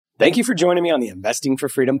Thank you for joining me on the Investing for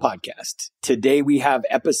Freedom podcast. Today we have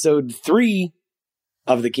episode 3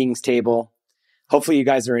 of the King's Table. Hopefully you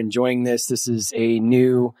guys are enjoying this. This is a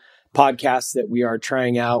new podcast that we are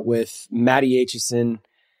trying out with Maddie Aitchison,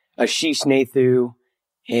 Ashish Nathu,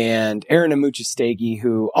 and Aaron Amuchastegui,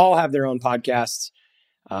 who all have their own podcasts.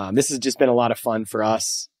 This has just been a lot of fun for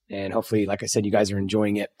us. And hopefully, like I said, you guys are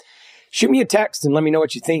enjoying it. Shoot me a text and let me know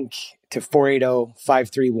what you think to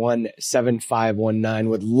 480-531-7519.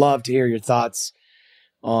 Would love to hear your thoughts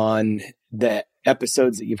on the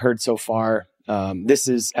episodes that you've heard so far. This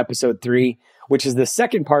is episode 3, which is the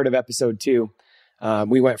second part of episode 2.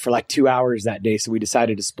 We went for like 2 hours that day, so we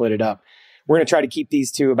decided to split it up. We're going to try to keep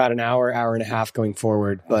these two about an hour, hour and a half going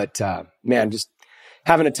forward. But man, just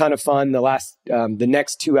having a ton of fun. The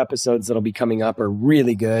next 2 episodes that'll be coming up are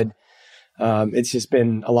really good. It's just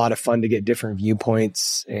been a lot of fun to get different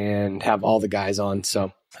viewpoints and have all the guys on.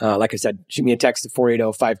 So, like I said, shoot me a text at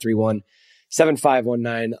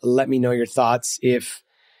 480-531-7519. Let me know your thoughts. If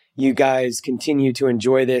you guys continue to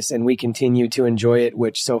enjoy this and we continue to enjoy it,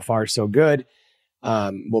 which so far so good,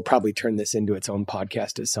 we'll probably turn this into its own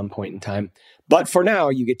podcast at some point in time. But for now,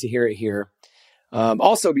 you get to hear it here.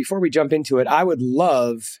 Also, before we jump into it, I would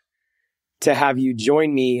love to have you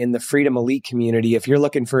join me in the Freedom Elite community. If you're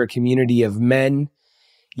looking for a community of men,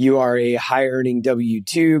 you are a high earning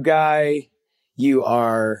W-2 guy, you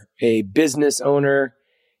are a business owner,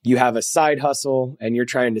 you have a side hustle, and you're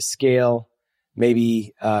trying to scale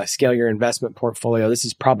your investment portfolio, this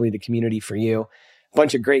is probably the community for you. A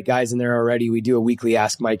bunch of great guys in there already. We do a weekly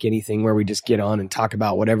Ask Mike Anything where we just get on and talk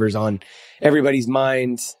about whatever's on everybody's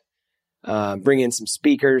mind. Bring in some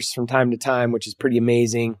speakers from time to time, which is pretty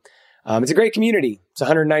amazing. It's a great community. It's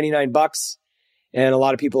 $199. And a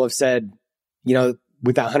lot of people have said,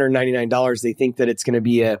 with that $199, they think that it's going to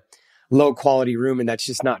be a low quality room. And that's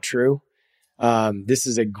just not true. This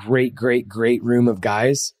is a great, great, great room of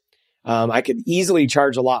guys. I could easily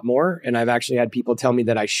charge a lot more. And I've actually had people tell me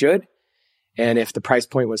that I should. And if the price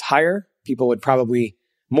point was higher,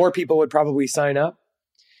 more people would probably sign up.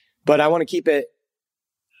 But I want to keep it,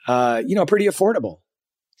 pretty affordable,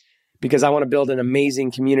 because I want to build an amazing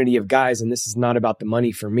community of guys. And this is not about the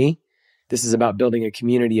money for me. This is about building a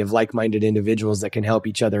community of like-minded individuals that can help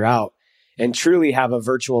each other out and truly have a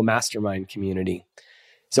virtual mastermind community.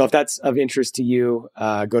 So if that's of interest to you,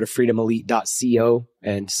 go to freedomelite.co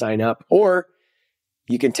and sign up, or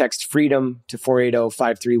you can text freedom to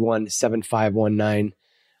 480-531-7519.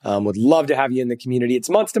 Would love to have you in the community. It's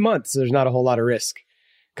month to month, so there's not a whole lot of risk.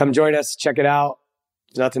 Come join us, check it out.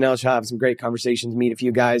 If there's nothing else, you'll have some great conversations, meet a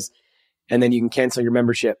few guys, and then you can cancel your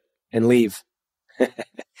membership and leave.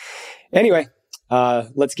 Anyway,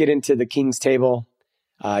 let's get into the King's Table.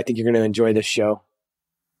 I think you're going to enjoy this show.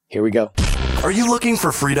 Here we go. Are you looking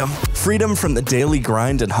for freedom? Freedom from the daily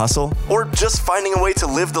grind and hustle? Or just finding a way to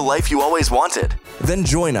live the life you always wanted? Then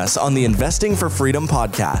join us on the Investing for Freedom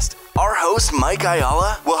podcast. Our host, Mike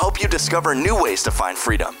Ayala, will help you discover new ways to find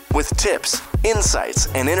freedom with tips, insights,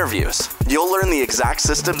 and interviews. You'll learn the exact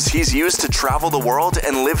systems he's used to travel the world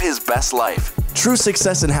and live his best life. True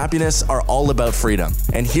success and happiness are all about freedom.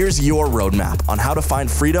 And here's your roadmap on how to find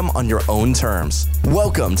freedom on your own terms.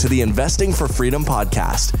 Welcome to the Investing for Freedom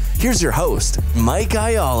podcast. Here's your host, Mike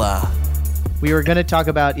Ayala. We were going to talk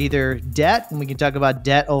about either debt, and we can talk about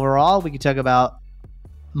debt overall. We can talk about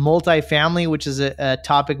multifamily, which is a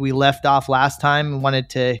topic we left off last time. We wanted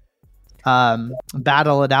to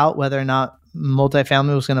battle it out, whether or not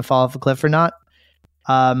multifamily was going to fall off a cliff or not.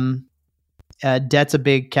 Debt's a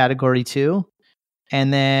big category too.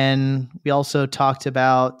 And then we also talked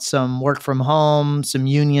about some work from home, some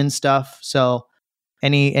union stuff. So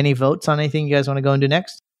any votes on anything you guys want to go into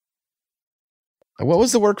next? What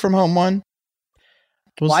was the work from home one?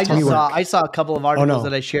 Well, I saw a couple of articles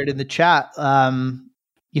that I shared in the chat.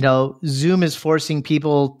 Zoom is forcing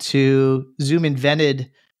people to, Zoom invented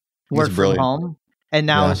work from home and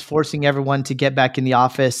now is forcing everyone to get back in the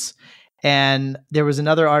office. And there was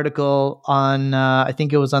another article on, I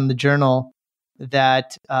think it was on the Journal,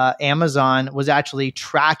 that Amazon was actually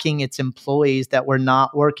tracking its employees that were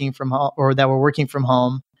not working from home or that were working from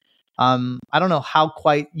home. I don't know how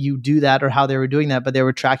quite you do that or how they were doing that, but they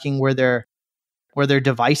were tracking where their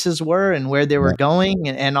devices were and where they were going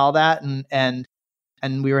and all that. And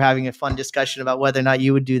we were having a fun discussion about whether or not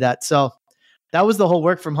you would do that. So that was the whole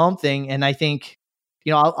work from home thing. And I think,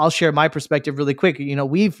 I'll share my perspective really quick.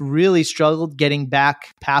 We've really struggled getting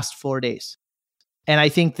back past 4 days. And I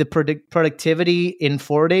think the productivity in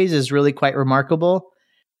 4 days is really quite remarkable.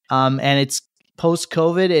 And it's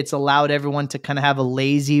post-COVID, it's allowed everyone to kind of have a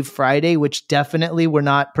lazy Friday, which definitely we're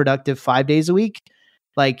not productive 5 days a week.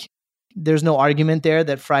 Like there's no argument there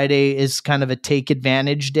that Friday is kind of a take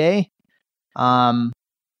advantage day. But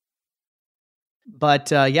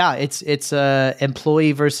it's a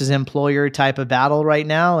employee versus employer type of battle right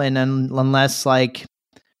now. And unless like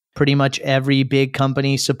pretty much every big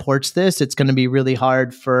company supports this, it's going to be really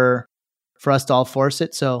hard for us to all force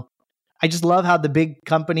it. So I just love how the big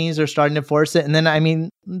companies are starting to force it. And then, I mean,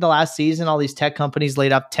 the last season, all these tech companies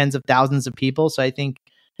laid off tens of thousands of people. So I think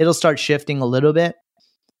it'll start shifting a little bit.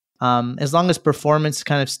 As long as performance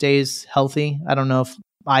kind of stays healthy. I don't know if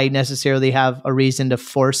I necessarily have a reason to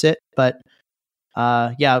force it, but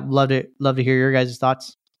love to hear your guys'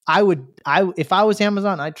 thoughts. If I was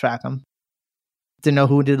Amazon, I'd track them to know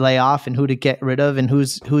who to lay off and who to get rid of and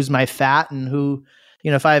who's my fat and who,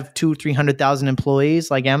 if I have 200,000-300,000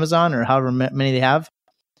 employees like Amazon or however many they have,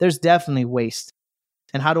 there's definitely waste.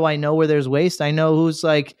 And how do I know where there's waste? I know who's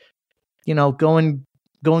like, going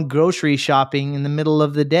grocery shopping in the middle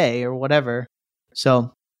of the day or whatever.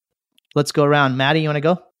 So let's go around. Maddie, you want to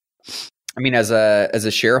go? I mean, as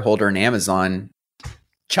a shareholder in Amazon,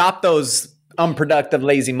 chop those unproductive,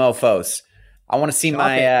 lazy mofos. I want to see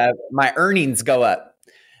my earnings go up.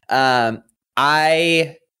 I'm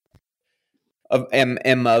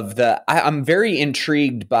very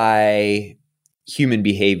intrigued by human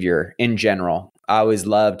behavior in general. I always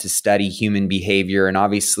love to study human behavior, and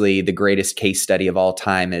obviously the greatest case study of all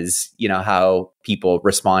time is, how people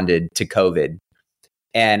responded to COVID.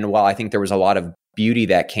 And while I think there was a lot of beauty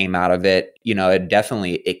that came out of it, it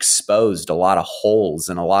definitely exposed a lot of holes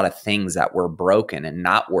and a lot of things that were broken and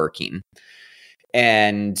not working.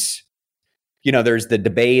 And, there's the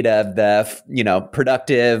debate of the,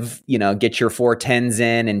 productive, get your 410s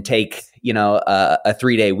in and take, a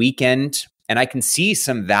 3-day weekend. And I can see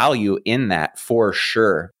some value in that for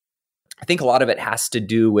sure. I think a lot of it has to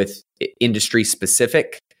do with industry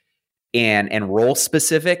specific and role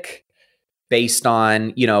specific, based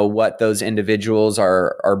on, what those individuals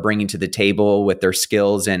are bringing to the table with their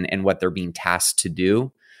skills and what they're being tasked to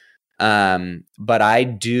do. But I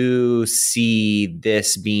do see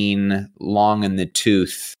this being long in the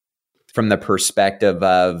tooth from the perspective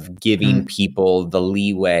of giving people the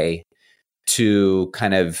leeway to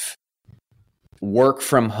kind of work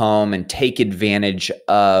from home and take advantage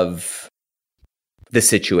of the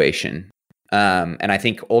situation. And I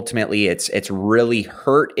think ultimately it's really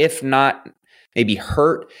hurt, if not maybe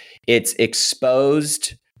hurt, it's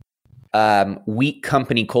exposed weak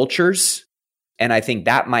company cultures. And I think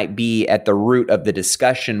that might be at the root of the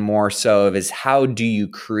discussion more so of is how do you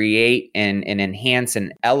create and enhance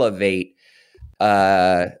and elevate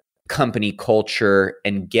company culture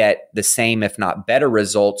and get the same, if not better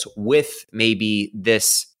results with maybe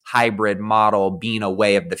this hybrid model being a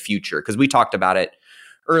way of the future. Because we talked about it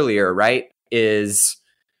earlier, right? Is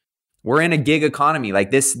we're in a gig economy.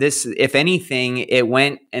 Like this, if anything, it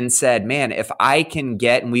went and said, man, if I can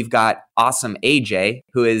get, and we've got awesome AJ,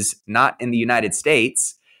 who is not in the United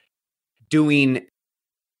States, doing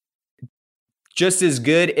just as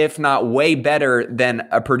good, if not way better than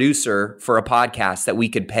a producer for a podcast that we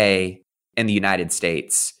could pay in the United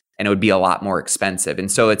States. And it would be a lot more expensive. And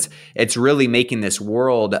so it's really making this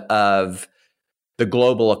world of the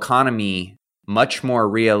global economy much more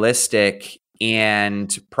realistic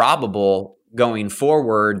and probable going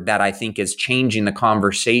forward, that I think is changing the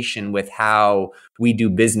conversation with how we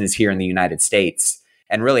do business here in the United States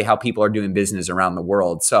and really how people are doing business around the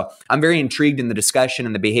world. So I'm very intrigued in the discussion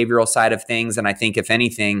and the behavioral side of things. And I think if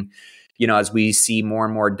anything, as we see more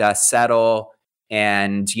and more dust settle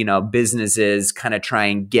and, businesses kind of try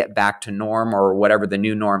and get back to norm or whatever the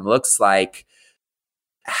new norm looks like,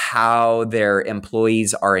 how their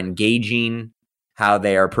employees are engaging, how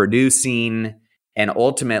they are producing, and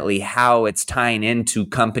ultimately how it's tying into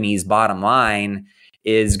companies' bottom line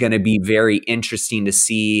is going to be very interesting to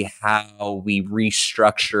see how we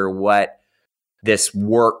restructure what this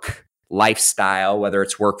work lifestyle, whether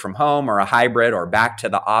it's work from home or a hybrid or back to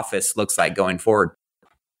the office, looks like going forward.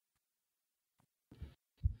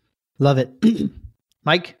 Love it.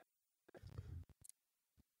 Mike?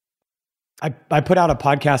 I put out a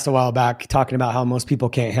podcast a while back talking about how most people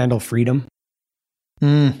can't handle freedom.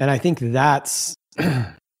 And I think that's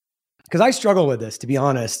because I struggle with this, to be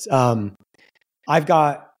honest. I've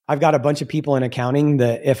got a bunch of people in accounting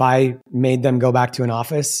that if I made them go back to an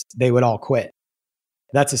office, they would all quit.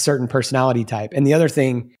 That's a certain personality type. And the other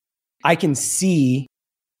thing, I can see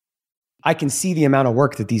the amount of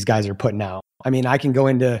work that these guys are putting out. I mean, I can go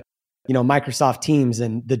into, Microsoft Teams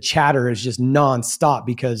and the chatter is just nonstop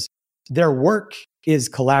because their work is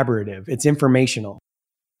collaborative. It's informational.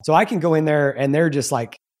 So I can go in there and they're just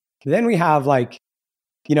like, then we have like,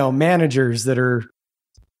 managers that are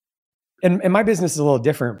and my business is a little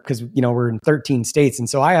different because, we're in 13 states. And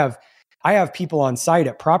so I have people on site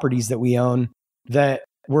at properties that we own that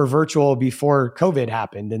were virtual before COVID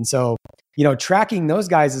happened. And so, tracking those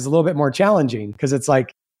guys is a little bit more challenging because it's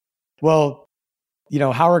like, well,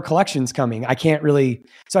 how are collections coming? I can't really.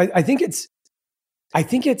 So I think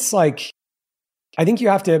you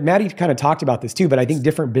have to, Maddie kind of talked about this too, but I think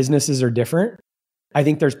different businesses are different. I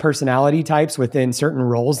think there's personality types within certain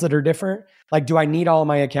roles that are different. Like, do I need all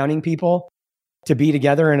my accounting people to be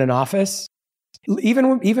together in an office? Even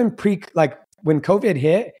when COVID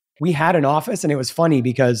hit, we had an office, and it was funny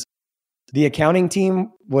because the accounting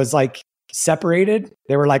team was like separated.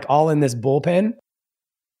 They were like all in this bullpen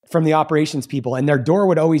from the operations people, and their door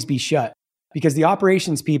would always be shut because the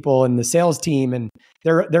operations people and the sales team, and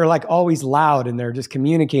they're like always loud, and they're just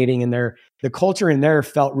communicating, and the culture in there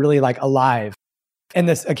felt really like alive. And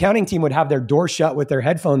this accounting team would have their door shut with their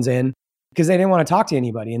headphones in because they didn't want to talk to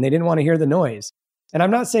anybody and they didn't want to hear the noise. And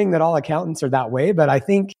I'm not saying that all accountants are that way, but I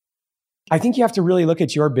think you have to really look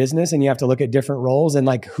at your business, and you have to look at different roles and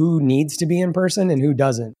like who needs to be in person and who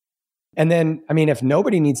doesn't. And then, if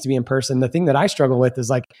nobody needs to be in person, the thing that I struggle with is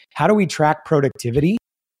like, how do we track productivity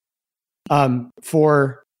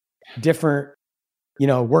for different,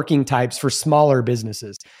 working types for smaller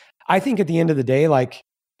businesses? I think at the end of the day,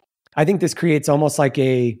 I think this creates almost like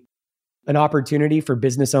an opportunity for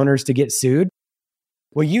business owners to get sued.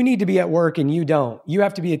 Well, you need to be at work and you don't. You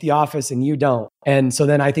have to be at the office and you don't. And so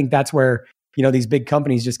then I think that's where, these big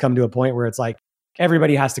companies just come to a point where it's like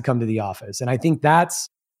everybody has to come to the office. And I think that's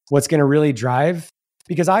what's going to really drive,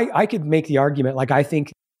 because I could make the argument, I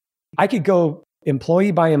think I could go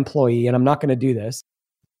employee by employee, and I'm not going to do this.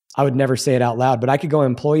 I would never say it out loud, but I could go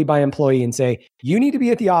employee by employee and say, you need to be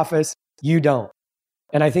at the office, you don't.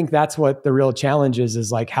 And I think that's what the real challenge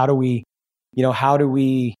is like, how do we do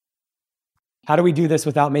this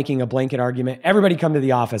without making a blanket argument? Everybody come to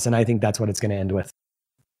the office. And I think that's what it's going to end with.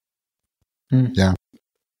 Yeah.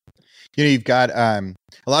 You've got a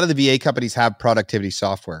lot of the VA companies have productivity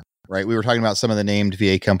software, right? We were talking about some of the named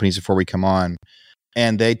VA companies before we come on,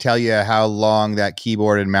 and they tell you how long that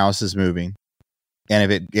keyboard and mouse is moving.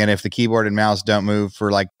 And if the keyboard and mouse don't move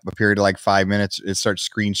for like a period of like 5 minutes, it starts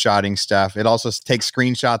screenshotting stuff. It also takes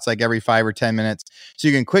screenshots like every 5 or 10 minutes. So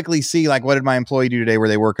you can quickly see like, what did my employee do today? Were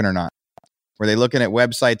they working or not? Were they looking at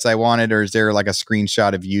websites I wanted, or is there like a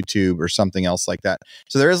screenshot of YouTube or something else like that?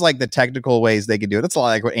 So there is like the technical ways they could do it. That's a lot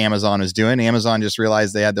like what Amazon is doing. Amazon just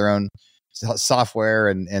realized they had their own software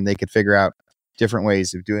and they could figure out different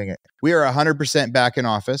ways of doing it. We are 100% back in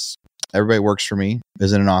office. Everybody works for me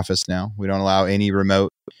is in an office now. We don't allow any remote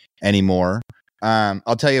anymore.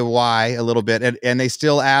 I'll tell you why a little bit. And they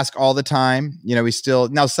still ask all the time. We still,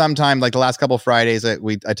 now sometime like the last couple of Fridays, I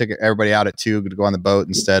took everybody out at 2 to go on the boat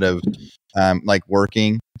instead of like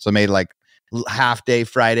working. So I made like half day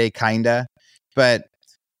Friday kinda. But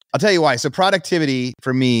I'll tell you why. So productivity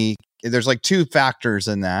for me, there's like 2 factors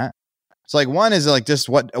in that. So like one is like just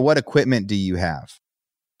what equipment do you have?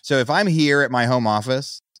 So if I'm here at my home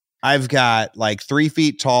office, I've got like 3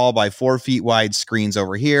 feet tall by 4 feet wide screens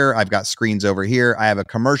over here. I've got screens over here. I have a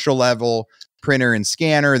commercial level printer and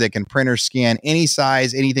scanner that can print or scan any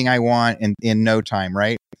size, anything I want in no time,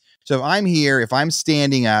 right? So if I'm here, if I'm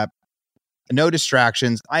standing up, no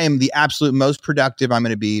distractions, I am the absolute most productive I'm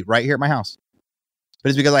going to be right here at my house. But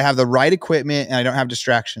it's because I have the right equipment and I don't have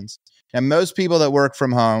distractions. And most people that work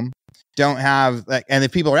from home don't have, and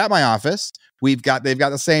if people are at my office, they've got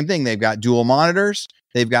the same thing. They've got dual monitors.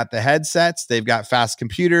 They've got the headsets. They've got fast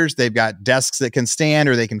computers. They've got desks that can stand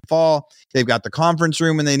or they can fall. They've got the conference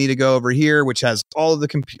room when they need to go over here, which has all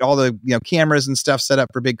the cameras and stuff set up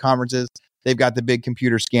for big conferences. They've got the big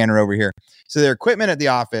computer scanner over here. So their equipment at the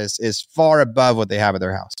office is far above what they have at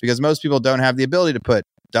their house, because most people don't have the ability to put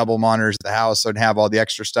double monitors at the house and have all the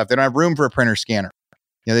extra stuff. They don't have room for a printer scanner.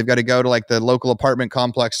 They've got to go to like the local apartment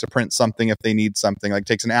complex to print something if they need something. Like it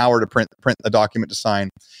takes an hour to print a document to sign.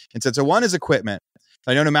 And so one is equipment.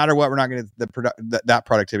 I know no matter what, we're not going to get that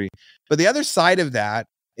productivity. But the other side of that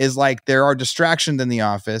is like there are distractions in the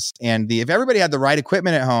office. And if everybody had the right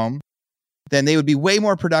equipment at home, then they would be way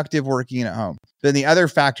more productive working at home. Then the other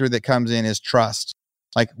factor that comes in is trust.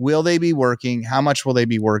 Like, will they be working? How much will they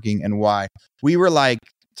be working and why? We were like,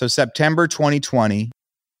 so September 2020,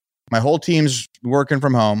 my whole team's working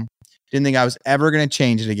from home. Didn't think I was ever going to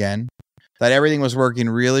change it again. Thought everything was working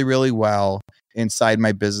really, really well inside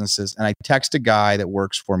my businesses. And I text a guy that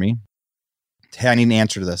works for me. Hey, I need an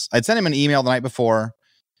answer to this. I'd sent him an email the night before.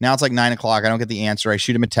 Now it's like 9:00. I don't get the answer. I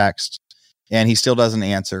shoot him a text and he still doesn't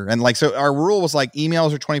answer. And like, so our rule was like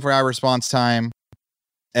emails are 24-hour response time.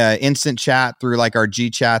 Instant chat through like our G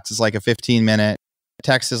chats is like a 15-minute.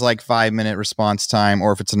 Text is like 5-minute response time,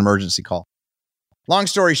 or if it's an emergency call. Long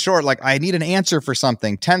story short, like I need an answer for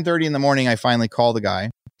something. 10:30 in the morning, I finally call the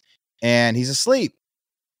guy and he's asleep.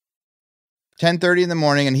 10:30 in the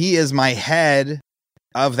morning, and he is my head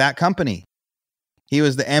of that company. He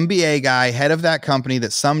was the MBA guy, head of that company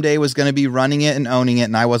that someday was going to be running it and owning it,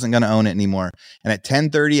 and I wasn't going to own it anymore. And at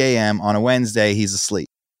 10:30 a.m. on a Wednesday, he's asleep.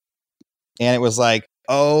 And it was like,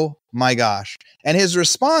 oh my gosh. And his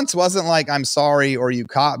response wasn't like, I'm sorry, or you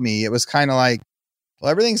caught me. It was kind of like, well,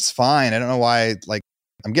 everything's fine. I don't know why, like,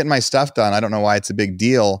 I'm getting my stuff done. I don't know why it's a big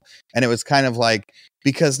deal. And it was kind of like,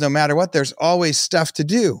 because no matter what, there's always stuff to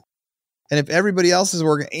do. And if everybody else is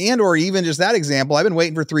working, and or even just that example, I've been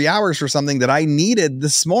waiting for 3 hours for something that I needed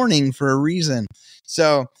this morning for a reason.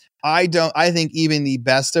 So I think even the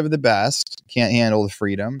best of the best can't handle the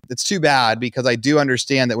freedom. It's too bad, because I do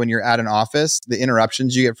understand that when you're at an office, the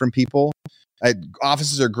interruptions you get from people,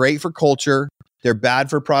 offices are great for culture. They're bad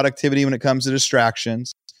for productivity when it comes to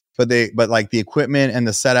distractions, but like the equipment and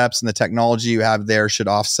the setups and the technology you have there should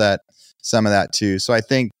offset some of that too. So I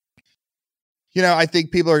think, I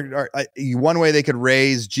think people are one way they could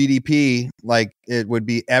raise GDP, like it would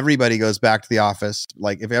be everybody goes back to the office.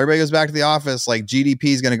 Like if everybody goes back to the office, like GDP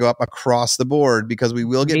is going to go up across the board, because we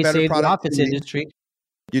will get better productivity. The office industry.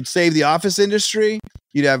 You'd save the office industry.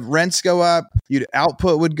 You'd have rents go up.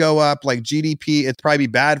 Output would go up. Like GDP, it'd probably be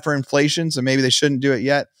bad for inflation, so maybe they shouldn't do it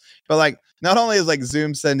yet. But like, not only is like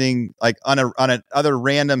Zoom sending, like on a other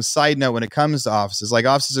random side note, when it comes to offices, like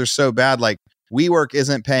offices are so bad. Like WeWork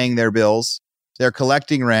isn't paying their bills. They're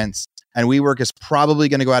collecting rents, and WeWork is probably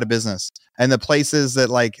going to go out of business. And the places that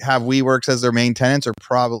like have WeWorks as their main tenants are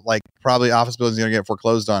probably office buildings going to get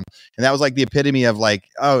foreclosed on. And that was like the epitome of like,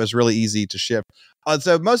 oh, it's really easy to ship.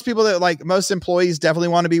 So most employees definitely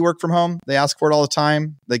want to be work from home. They ask for it all the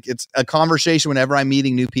time. Like it's a conversation whenever I'm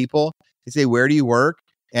meeting new people. They say, where do you work?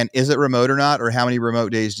 And is it remote or not? Or how many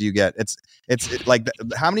remote days do you get? It's like,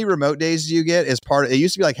 how many remote days do you get is part of it.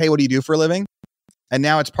 Used to be like, hey, what do you do for a living? And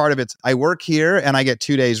now it's part of it. I work here and I get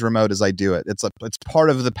 2 days remote as I do it. It's part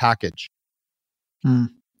of the package.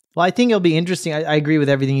 Well, I think it'll be interesting. I agree with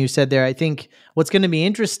everything you said there. I think what's going to be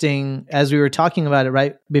interesting, as we were talking about it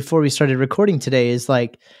right before we started recording today, is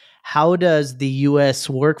like, how does the US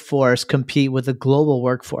workforce compete with the global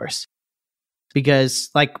workforce? Because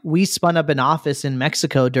like we spun up an office in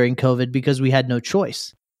Mexico during COVID because we had no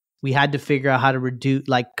choice. We had to figure out how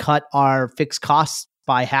to cut our fixed costs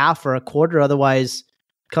by half or a quarter. Otherwise,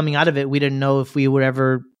 coming out of it, we didn't know if we would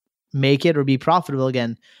ever make it or be profitable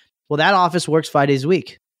again. Well, that office works 5 days a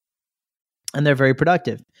week, and they're very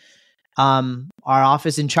productive. Our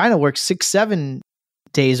office in China works 6-7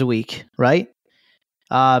 days a week, right?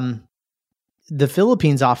 The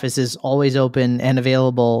Philippines office is always open and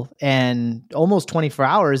available and almost 24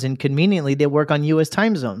 hours. And conveniently, they work on US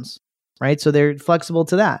time zones, right? So they're flexible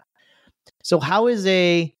to that. So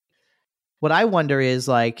what I wonder is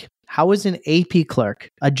like, how is an AP clerk,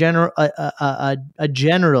 a generalist,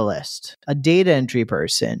 a data entry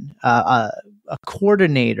person, a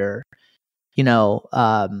coordinator,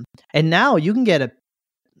 and now you can get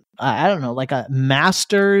a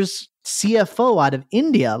master's CFO out of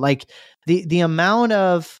India. Like the amount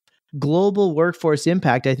of global workforce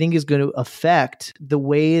impact, I think, is going to affect the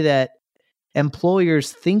way that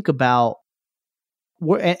employers think about.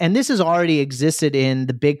 And this has already existed in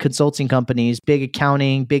the big consulting companies, big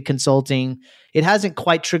accounting, big consulting. It hasn't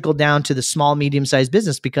quite trickled down to the small, medium-sized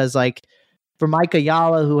business, because like for Mike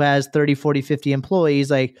Ayala, who has 30, 40, 50 employees,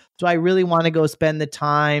 like, do I really want to go spend the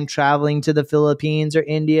time traveling to the Philippines or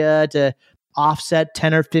India to offset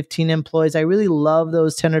 10 or 15 employees? I really love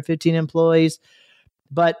those 10 or 15 employees.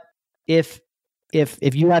 But if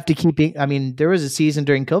you have to there was a season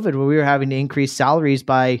during COVID where we were having to increase salaries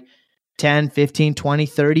by 10, 15, 20,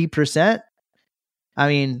 30%. I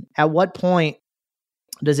mean, at what point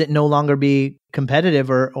does it no longer be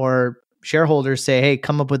competitive, or shareholders say, hey,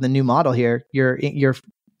 come up with a new model here. Your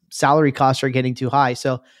salary costs are getting too high.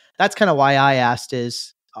 So that's kind of why I asked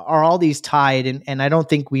are all these tied? And I don't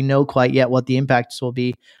think we know quite yet what the impacts will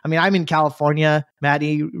be. I mean, I'm in California,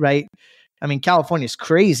 Maddie, right? I mean, California is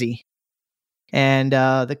crazy. And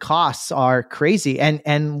the costs are crazy.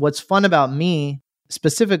 And what's fun about me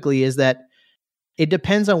specifically is that it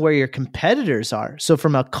depends on where your competitors are. So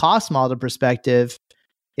from a cost model perspective,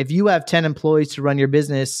 if you have 10 employees to run your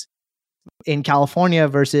business in California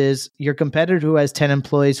versus your competitor who has 10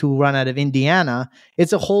 employees who run out of Indiana,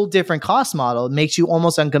 it's a whole different cost model. It makes you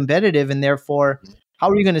almost uncompetitive, and therefore, how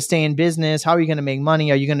are you going to stay in business? How are you going to make money?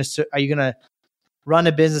 Are you going to run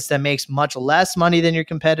a business that makes much less money than your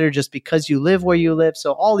competitor just because you live where you live?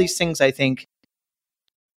 So all these things, I think,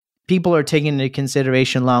 people are taking into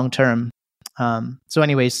consideration long term. So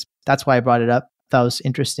anyways, that's why I brought it up. That was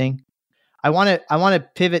interesting. I want to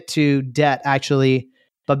pivot to debt actually,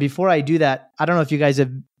 but before I do that, I don't know if you guys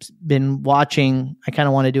have been watching. I kind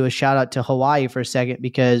of want to do a shout out to Hawaii for a second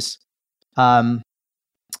because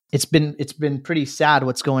it's been pretty sad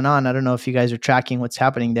what's going on. I don't know if you guys are tracking what's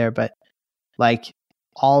happening there, but like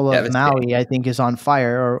all of Maui, I think, is on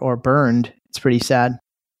fire or burned. It's pretty sad.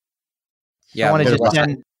 Yeah, I want to just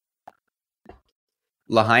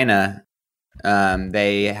Lahaina.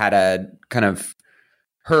 They had a kind of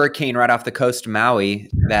hurricane right off the coast of Maui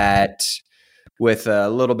that with a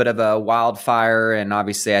little bit of a wildfire. And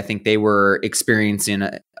obviously, I think they were experiencing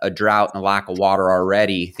a drought and a lack of water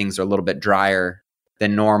already. Things are a little bit drier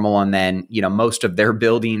than normal. And then, most of their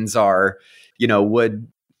buildings are,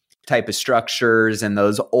 wood type of structures and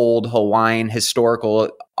those old Hawaiian historical,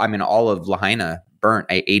 all of Lahaina burnt,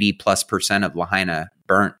 80+% of Lahaina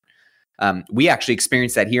burnt. We actually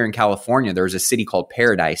experienced that here in California. There was a city called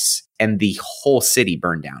Paradise and the whole city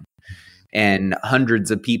burned down and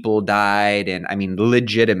hundreds of people died. And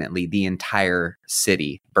legitimately the entire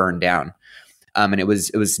city burned down. And it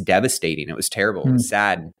was devastating. It was terrible. It was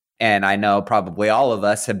sad. And I know probably all of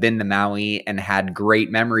us have been to Maui and had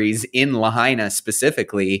great memories in Lahaina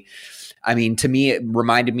specifically. To me, it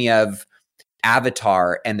reminded me of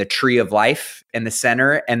Avatar and the Tree of Life in the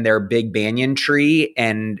center and their big banyan tree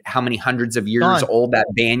and how many hundreds of years old that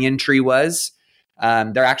banyan tree was.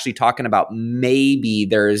 They're actually talking about maybe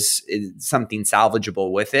there's something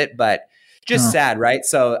salvageable with it, but just sad, right?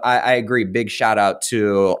 So I agree. Big shout out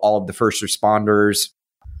to all of the first responders,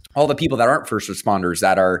 all the people that aren't first responders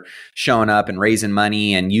that are showing up and raising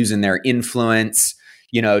money and using their influence,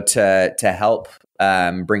 to help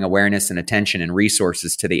bring awareness and attention and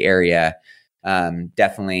resources to the area.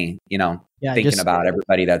 Definitely, thinking about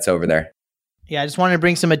everybody that's over there. Yeah, I just wanted to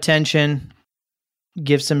bring some attention,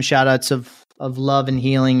 give some shout outs of love and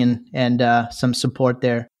healing and some support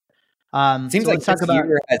there. Seems like this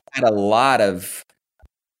year has had a lot of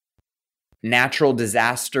natural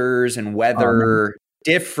disasters and weather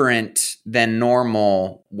different than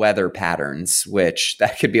normal weather patterns, which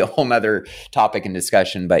that could be a whole nother topic and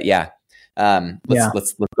discussion. But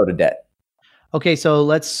let's go to debt. Okay, so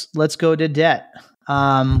let's go to debt.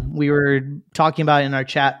 We were talking about in our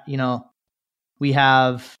chat, we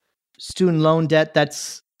have student loan debt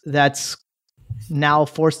that's now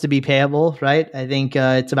forced to be payable, right? I think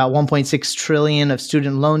it's about 1.6 trillion of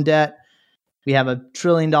student loan debt. We have $1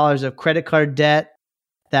 trillion of credit card debt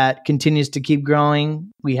that continues to keep growing.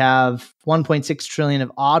 We have 1.6 trillion of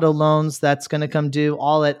auto loans that's going to come due,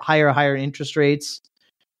 all at higher interest rates.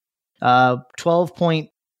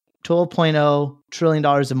 $12.0 trillion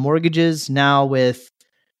of mortgages now with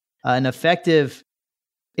an effective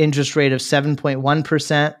interest rate of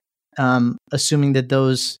 7.1%, assuming that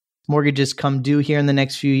those mortgages come due here in the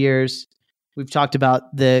next few years. We've talked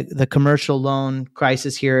about the commercial loan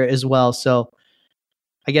crisis here as well. So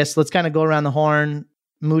I guess let's kind of go around the horn.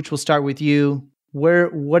 Mooch, we'll start with you.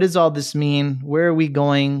 What does all this mean? Where are we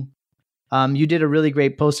going? You did a really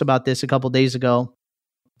great post about this a couple of days ago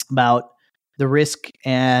about the risk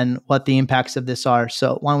and what the impacts of this are.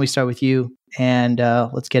 So why don't we start with you and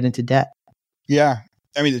let's get into debt. Yeah.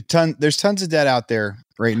 There's tons of debt out there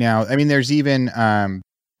right now. There's even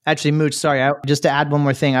actually, Mooch, sorry, just to add one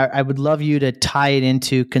more thing, I would love you to tie it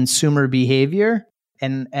into consumer behavior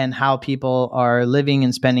and how people are living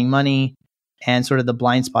and spending money and sort of the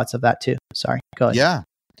blind spots of that too. Sorry, go ahead. Yeah.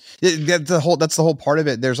 That's the whole part of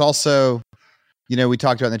it. There's also, we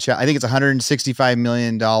talked about in the chat, I think it's $165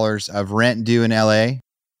 million of rent due in LA,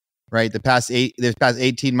 right? The past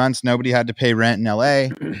 18 months, nobody had to pay rent in LA.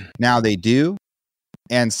 Now they do.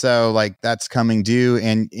 And so that's coming due.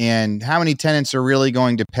 And how many tenants are really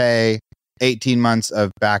going to pay 18 months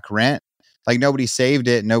of back rent? Nobody saved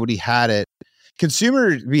it. Nobody had it.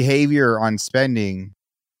 Consumer behavior on spending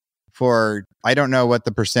for, I don't know what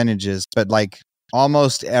the percentage is, but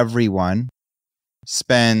almost everyone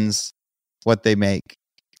spends what they make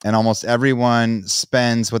and almost everyone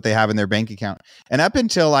spends what they have in their bank account. And up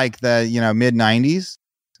until the, mid 90s,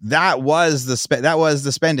 that was the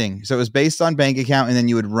spending. So it was based on bank account and then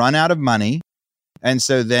you would run out of money. And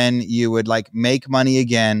so then you would make money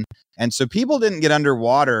again. And so people didn't get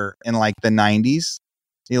underwater in the 90s,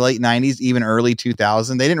 the late 90s, even early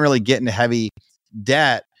 2000. They didn't really get into heavy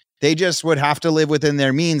debt. They just would have to live within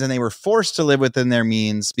their means, and they were forced to live within their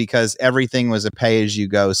means because everything was a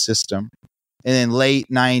pay-as-you-go system. And then late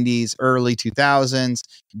 90s, early 2000s,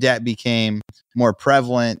 debt became more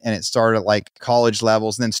prevalent, and it started at college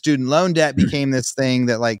levels. And then student loan debt became this thing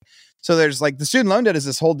that so there's the student loan debt is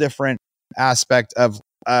this whole different aspect of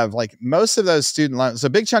like most of those student loans. So a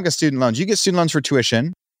big chunk of student loans, you get student loans for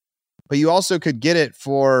tuition, but you also could get it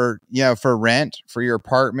for, for rent, for your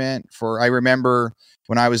apartment. I remember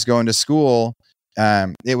when I was going to school,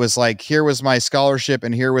 it was like, here was my scholarship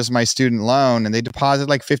and here was my student loan, and they deposited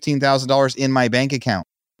like $15,000 in my bank account.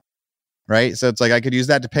 Right. So it's like, I could use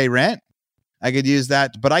that to pay rent. I could use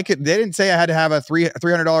that, but they didn't say I had to have a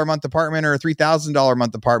 $300 a month apartment or a $3,000 a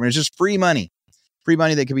month apartment. It's just free money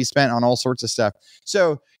that could be spent on all sorts of stuff.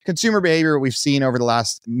 So consumer behavior we've seen over the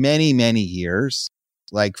last many, many years,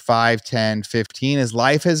 like 5, 10, 15, as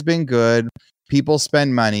life has been good. People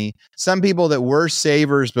spend money. Some people that were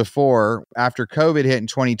savers before, after COVID hit in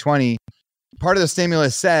 2020, part of the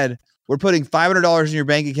stimulus said, we're putting $500 in your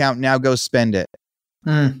bank account. Now go spend it.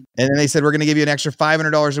 And then they said, we're going to give you an extra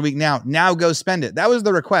 $500 a week. Now go spend it. That was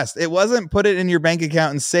the request. It wasn't put it in your bank account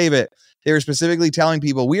and save it. They were specifically telling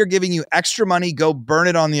people, we are giving you extra money. Go burn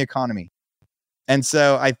it on the economy. And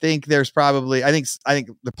so I think there's probably, I think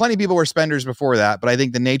plenty of people were spenders before that, but I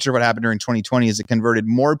think the nature of what happened during 2020 is it converted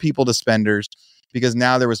more people to spenders because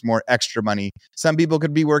now there was more extra money. Some people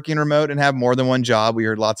could be working remote and have more than one job. We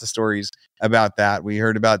heard lots of stories about that. We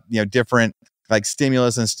heard about, different like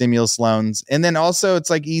stimulus and stimulus loans. And then also it's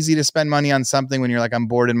like easy to spend money on something when you're like, I'm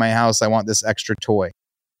bored in my house. I want this extra toy.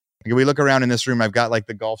 Like, we look around in this room, I've got like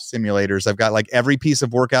the golf simulators. I've got like every piece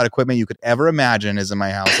of workout equipment you could ever imagine is in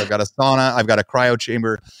my house. I've got a sauna. I've got a cryo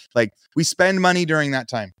chamber. Like, we spend money during that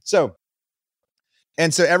time. So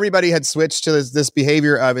everybody had switched to this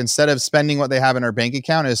behavior of, instead of spending what they have in our bank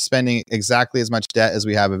account, is spending exactly as much debt as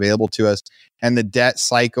we have available to us. And the debt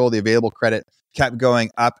cycle, the available credit, kept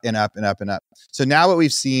going up and up and up and up. So now what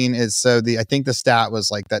we've seen is, I think the stat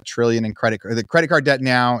was like that trillion in the credit card debt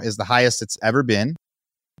now is the highest it's ever been.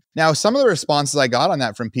 Now, some of the responses I got on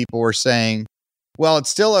that from people were saying, well, it's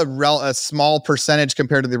still a small percentage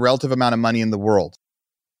compared to the relative amount of money in the world.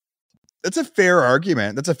 That's a fair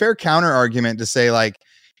argument. That's a fair counter argument to say, like,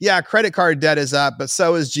 yeah, credit card debt is up, but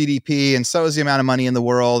so is GDP, and so is the amount of money in the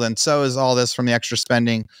world, and so is all this from the extra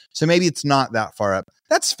spending. So maybe it's not that far up.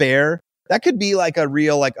 That's fair. That could be like a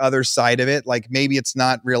real, like, other side of it. Like, maybe it's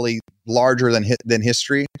not really larger than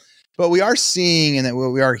history, but we are seeing, and what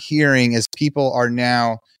we are hearing is people are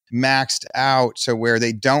now maxed out to where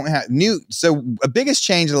they don't have So a biggest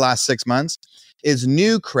change in the last 6 months is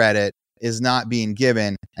new credit is not being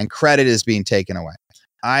given and credit is being taken away.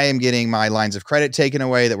 I am getting my lines of credit taken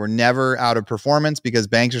away that were never out of performance because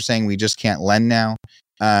banks are saying we just can't lend now.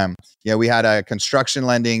 We had a construction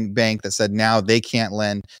lending bank that said now they can't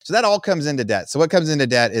lend. So that all comes into debt. So what comes into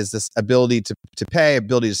debt is this ability to pay,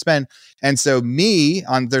 ability to spend. And so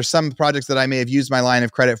there's some projects that I may have used my line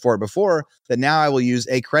of credit for it before that now I will use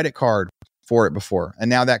a credit card for it before. And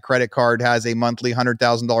now that credit card has a monthly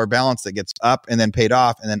 $100,000 balance that gets up and then paid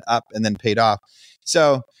off and then up and then paid off.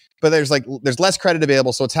 So, but there's less credit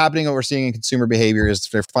available. So what's happening, what we're seeing in consumer behavior is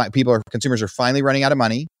consumers are finally running out of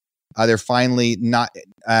money. They're finally not,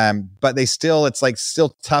 but it's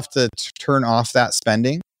still tough to turn off that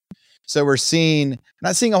spending. So we're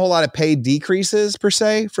not seeing a whole lot of paid decreases per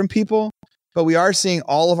se from people, but we are seeing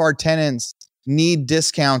all of our tenants need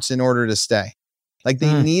discounts in order to stay. Like,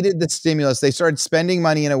 they needed the stimulus. They started spending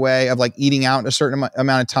money in a way of like eating out a certain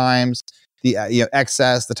amount of times, the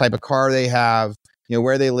excess, the type of car they have,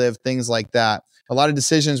 where they live, things like that. A lot of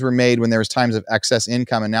decisions were made when there was times of excess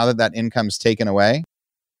income. And now that income's taken away,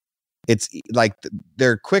 it's like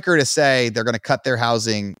they're quicker to say they're going to cut their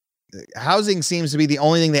housing. Housing seems to be the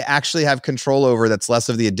only thing they actually have control over that's less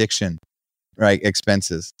of the addiction, right?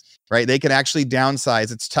 Expenses, right? They can actually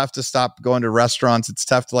downsize. It's tough to stop going to restaurants. It's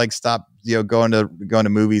tough to like stop, going to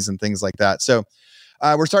movies and things like that. So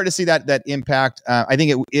we're starting to see that impact. I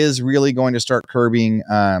think it is really going to start curbing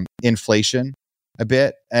inflation a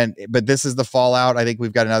bit. But this is the fallout. I think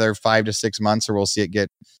we've got another 5 to 6 months or we'll see it get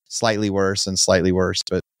slightly worse and slightly worse.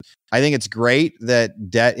 But I think it's great that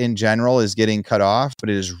debt in general is getting cut off, but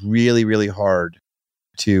it is really, really hard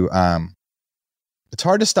to, it's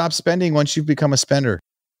hard to stop spending once you've become a spender.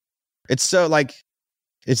 It's so like,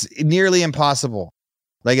 it's nearly impossible.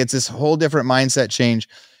 Like, it's this whole different mindset change.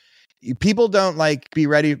 People don't be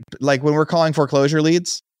ready. Like, when we're calling foreclosure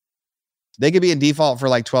leads, they could be in default for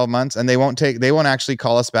like 12 months and they won't actually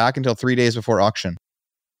call us back until 3 days before auction.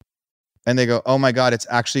 And they go, oh my God, it's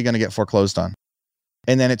actually going to get foreclosed on.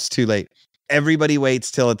 And then it's too late. Everybody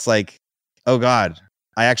waits till it's like, oh God,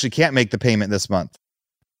 I actually can't make the payment this month.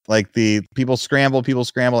 Like, the people scramble.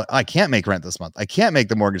 I can't make rent this month. I can't make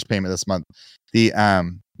the mortgage payment this month.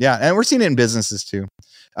 And we're seeing it in businesses too.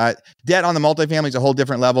 Debt on the multifamily is a whole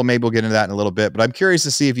different level. Maybe we'll get into that in a little bit, but I'm curious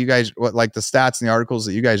to see if you guys, what like the stats and the articles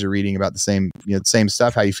that you guys are reading about the same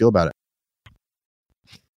stuff, how you feel about it.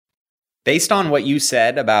 Based on what you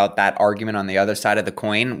said about that argument on the other side of the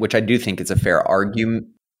coin, which I do think is a fair argument,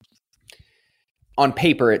 on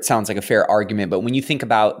paper, it sounds like a fair argument. But when you think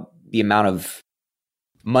about the amount of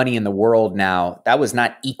money in the world now, that was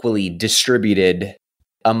not equally distributed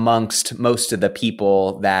amongst most of the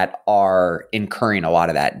people that are incurring a lot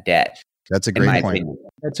of that debt. That's a great point.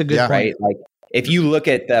 That's a good point. Right? Like, if you look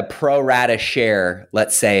at the pro rata share,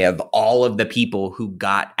 let's say, of all of the people who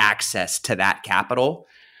got access to that capital,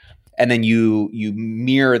 and then you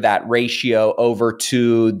mirror that ratio over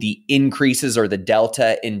to the increases or the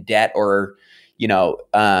delta in debt or,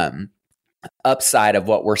 upside of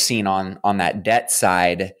what we're seeing on that debt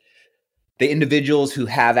side, the individuals who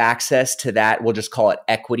have access to that, we'll just call it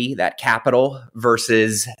equity, that capital,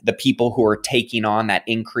 versus the people who are taking on that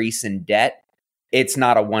increase in debt, it's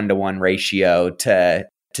not a 1-to-1 ratio to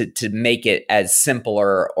make it as simple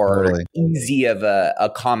or totally easy of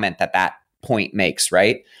a comment that point makes,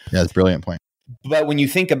 right? Yeah, that's a brilliant point. But when you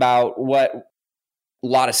think about what a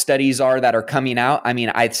lot of studies are that are coming out, I mean,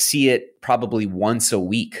 I see it probably once a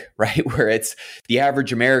week, right? Where it's the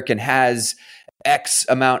average American has X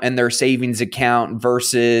amount in their savings account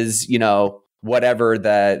versus, whatever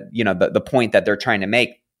the point that they're trying to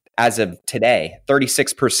make. As of today,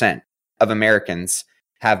 36% of Americans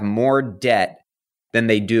have more debt than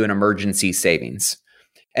they do in emergency savings.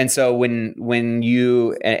 And so when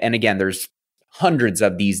you, and again, there's hundreds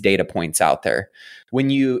of these data points out there.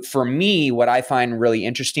 For me, what I find really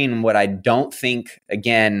interesting and what I don't think,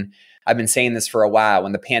 again, I've been saying this for a while,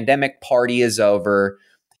 when the pandemic party is over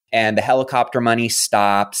and the helicopter money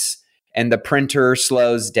stops and the printer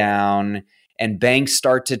slows down and banks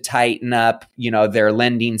start to tighten up, their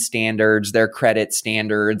lending standards, their credit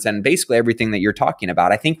standards, and basically everything that you're talking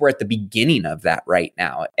about. I think we're at the beginning of that right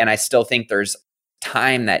now. And I still think there's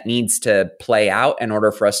time that needs to play out in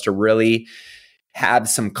order for us to really have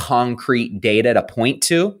some concrete data to point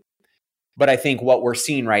to. But I think what we're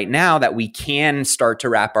seeing right now that we can start to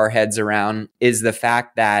wrap our heads around is the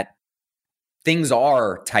fact that things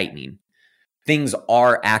are tightening. Things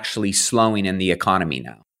are actually slowing in the economy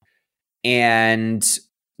now. And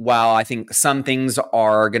while I think some things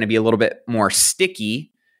are going to be a little bit more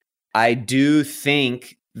sticky, I do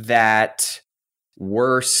think that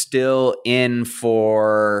we're still in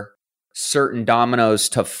for certain dominoes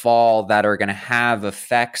to fall that are going to have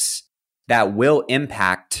effects that will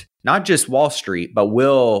impact not just Wall Street, but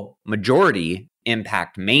will majority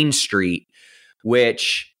impact Main Street,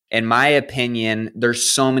 which, in my opinion, there's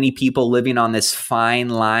so many people living on this fine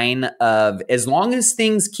line of, as long as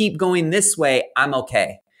things keep going this way, I'm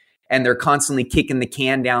okay. And they're constantly kicking the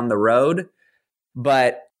can down the road.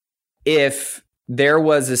 But if there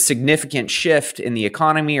was a significant shift in the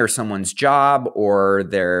economy or someone's job or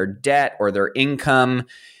their debt or their income,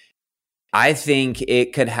 I think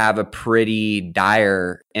it could have a pretty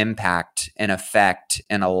dire impact and effect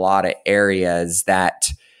in a lot of areas that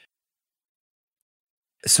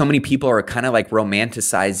so many people are kind of like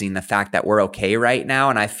romanticizing the fact that we're okay right now.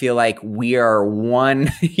 And I feel like we are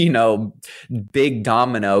one, big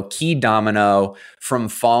domino, key domino from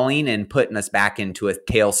falling and putting us back into a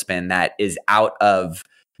tailspin that is out of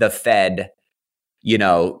the Fed,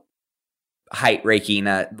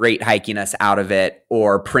 rate hiking us out of it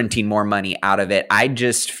or printing more money out of it. I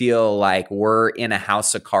just feel like we're in a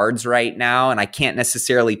house of cards right now. And I can't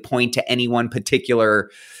necessarily point to any one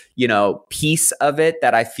particular piece of it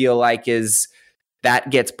that I feel like is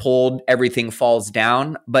that gets pulled, everything falls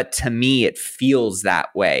down. But to me, it feels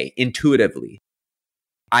that way intuitively.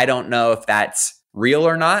 I don't know if that's real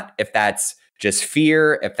or not, if that's just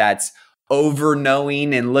fear, if that's over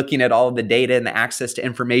knowing and looking at all of the data and the access to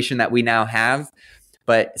information that we now have.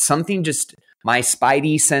 But something just, my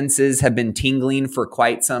spidey senses have been tingling for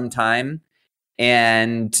quite some time.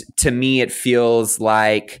 And to me, it feels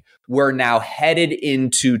like we're now headed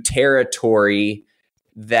into territory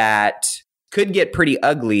that could get pretty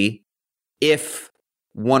ugly if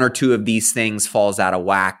one or two of these things falls out of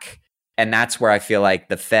whack. And that's where I feel like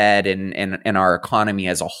the Fed and our economy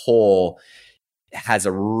as a whole has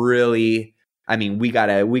a really, we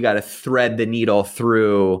gotta thread the needle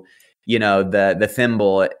through, the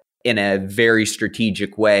thimble in a very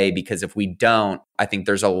strategic way, because if we don't, I think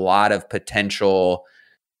there's a lot of potential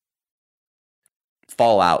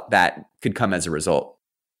fallout that could come as a result.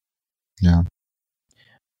 Yeah.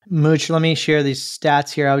 Mooch, let me share these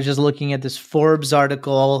stats here. I was just looking at this Forbes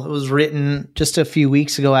article. It was written just a few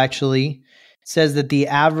weeks ago, actually. It says that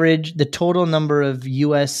the total number of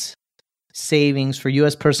U.S. savings for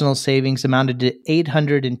U.S. personal savings amounted to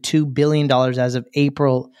 $802 billion as of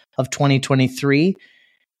April of 2023,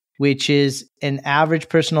 which is an average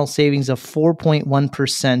personal savings of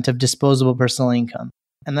 4.1% of disposable personal income.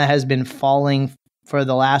 And that has been falling for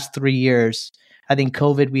the last 3 years. I think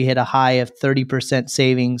COVID, we hit a high of 30%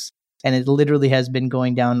 savings, and it literally has been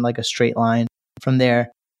going down like a straight line from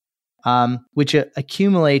there, which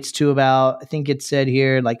accumulates to about, I think it said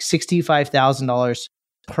here, like $65,000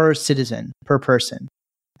 per citizen, per person,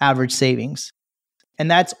 average savings.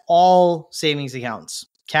 And that's all savings accounts,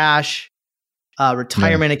 cash,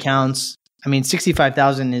 retirement accounts. I mean,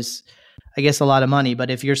 65,000 is, I guess, a lot of money, but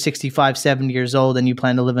if you're 65, 70 years old and you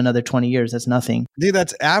plan to live another 20 years, that's nothing. Dude,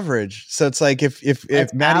 that's average. So it's like if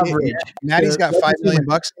Maddie's got $5 million in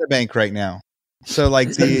the bank right now. So like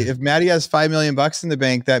if Maddie has $5 million in the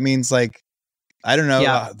bank, that means like, I don't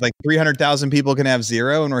know, like 300,000 people can have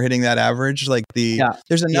zero, and we're hitting that average. Like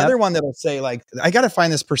there's another one that'll say like, I got to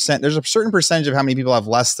find this percent. There's a certain percentage of how many people have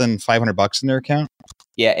less than $500 in their account.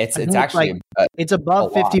 Yeah, it's actually like, it's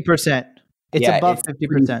above 50%. It's above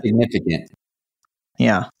 50%. Significant.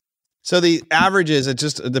 Yeah. So the averages, it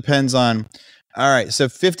just depends on. All right, so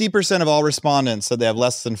 50% of all respondents said they have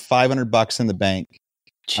less than $500 in the bank.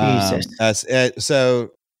 Jesus.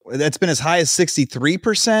 So that's been as high as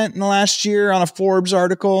 63% in the last year on a Forbes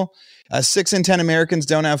article. 6 in 10 Americans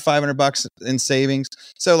don't have $500 in savings.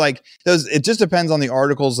 So like those, it just depends on the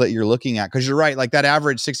articles that you're looking at. Cause you're right. Like that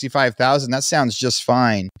average 65,000, that sounds just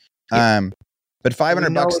fine. Yeah. But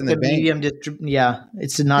 $500 in the bank.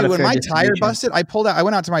 It's not. Dude, when my tire busted, I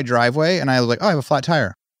went out to my driveway and I was like, oh, I have a flat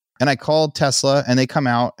tire. And I called Tesla and they come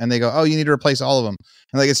out and they go, oh, you need to replace all of them.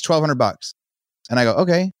 And like, it's $1,200. And I go,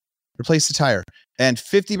 okay, replace the tire. And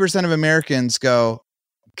 50% of Americans go,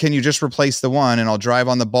 can you just replace the one and I'll drive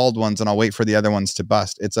on the bald ones and I'll wait for the other ones to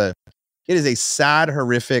bust. It is a sad,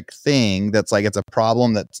 horrific thing that's like, it's a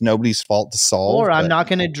problem that's nobody's fault to solve. Or I'm not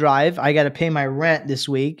going to drive. I got to pay my rent this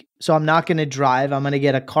week. So I'm not going to drive. I'm going to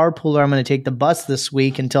get a carpooler. I'm going to take the bus this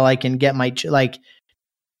week until I can get my,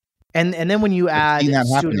 and then when you add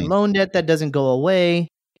student loan debt that doesn't go away,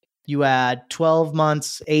 you add 12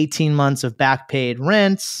 months, 18 months of back paid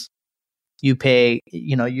rents. You pay,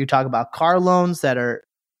 you talk about car loans are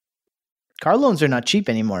not cheap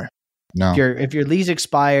anymore. No. If your lease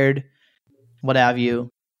expired, what have you,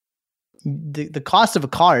 the cost of a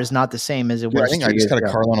car is not the same as it was. I think I just got a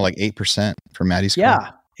car loan of like 8% for Maddie's car.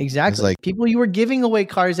 Yeah, exactly. Like, people, you were giving away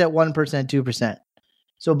cars at 1%, 2%.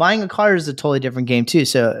 So buying a car is a totally different game too.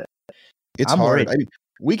 So it's hard. I mean,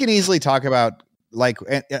 we can easily talk about like,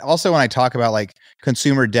 and also when I talk about like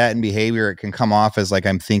consumer debt and behavior, it can come off as like,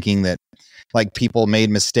 I'm thinking that like people made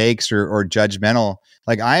mistakes or judgmental.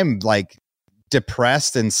 Like I'm like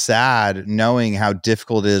depressed and sad knowing how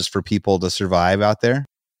difficult it is for people to survive out there.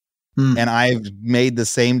 And I've made the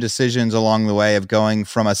same decisions along the way of going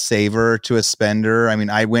from a saver to a spender. I mean,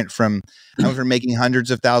 I went from making hundreds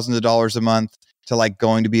of thousands of dollars a month to like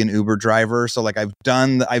going to be an Uber driver. So like I've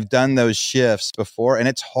done those shifts before, and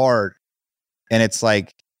it's hard. And it's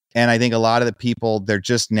like, and I think a lot of the people, they're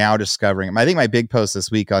just now discovering them. I think my big post this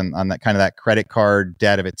week on that kind of that credit card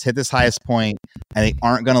debt, if it's hit this highest point and they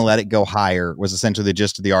aren't going to let it go higher, was essentially the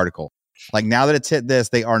gist of the article. Like now that it's hit this,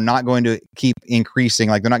 they are not going to keep increasing.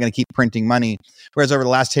 Like they're not going to keep printing money. Whereas over the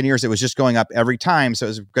last 10 years, it was just going up every time. So it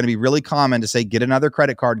was going to be really common to say, get another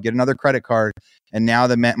credit card. And now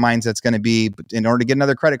the mindset's going to be, in order to get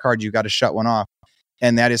another credit card, you've got to shut one off.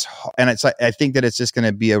 And I think that it's just going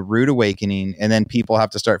to be a rude awakening. And then people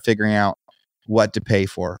have to start figuring out what to pay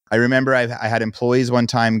for. I remember I had employees one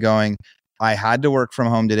time going, I had to work from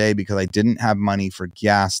home today because I didn't have money for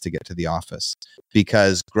gas to get to the office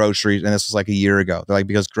because groceries, and this was like a year ago. They're like,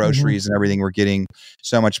 because groceries and everything were getting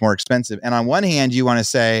so much more expensive. And on one hand, you want to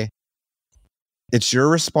say, it's your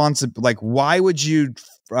responsibility. Like, why would you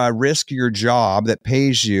risk your job that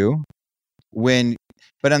pays you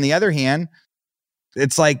but on the other hand,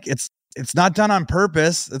 it's like, it's not done on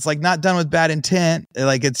purpose. It's like not done with bad intent.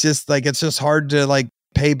 Like, it's just hard to like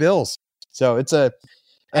pay bills. So it's now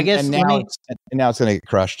it's going to get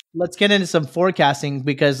crushed. Let's get into some forecasting,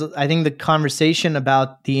 because I think the conversation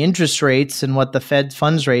about the interest rates and what the Fed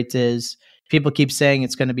funds rate is, people keep saying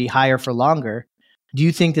it's going to be higher for longer. Do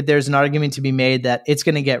you think that there's an argument to be made that it's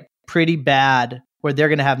going to get pretty bad where they're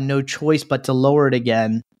going to have no choice but to lower it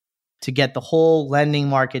again to get the whole lending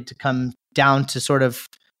market to come down to sort of,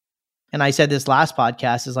 and I said this last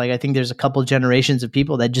podcast, is like, I think there's a couple generations of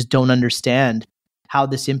people that just don't understand how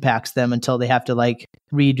this impacts them until they have to like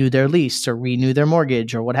redo their lease or renew their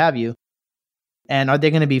mortgage or what have you. And are they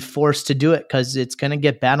going to be forced to do it because it's going to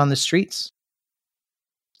get bad on the streets?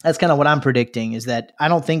 That's kind of what I'm predicting, is that I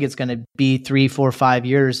don't think it's going to be 3, 4, 5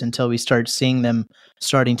 years until we start seeing them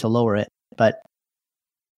starting to lower it. But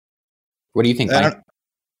what do you think, Mike?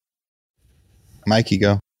 Mikey,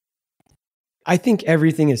 go. I think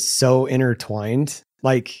everything is so intertwined.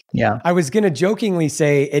 Like, yeah, I was going to jokingly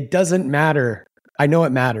say it doesn't matter. I know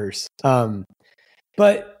it matters. But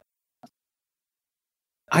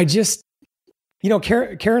I just,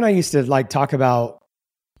 Karen and I used to like talk about,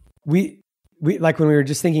 we like when we were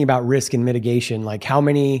just thinking about risk and mitigation, like how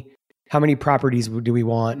many properties do we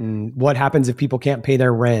want and what happens if people can't pay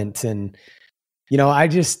their rent? And,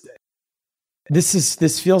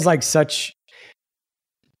 this feels like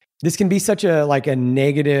this can be such a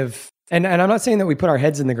negative, and I'm not saying that we put our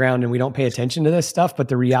heads in the ground and we don't pay attention to this stuff, but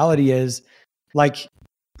the reality is like,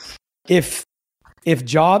 if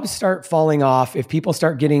jobs start falling off, if people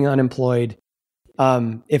start getting unemployed,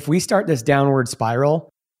 if we start this downward spiral,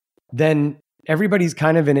 then everybody's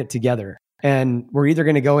kind of in it together. And we're either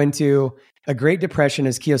going to go into a Great Depression,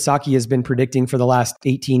 as Kiyosaki has been predicting for the last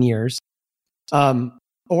 18 years,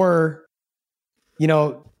 or,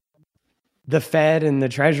 the Fed and the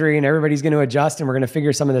Treasury and everybody's going to adjust and we're going to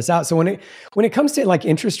figure some of this out. So when it comes to like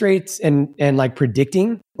interest rates and like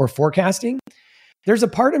predicting or forecasting, there's a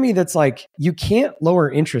part of me that's like, you can't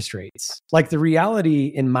lower interest rates. Like the reality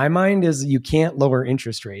in my mind is you can't lower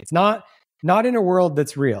interest rates, not in a world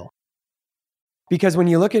that's real. Because when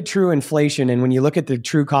you look at true inflation and when you look at the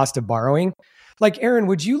true cost of borrowing, like Aaron,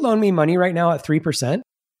 would you loan me money right now at 3%?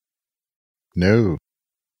 No.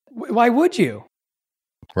 Why would you?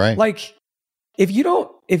 Right. Like if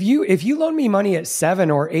you loan me money at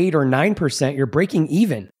 7 or 8 or 9%, you're breaking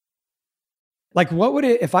even. Like what would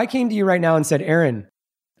it, if I came to you right now and said, Aaron,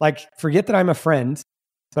 like forget that I'm a friend,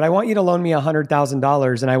 but I want you to loan me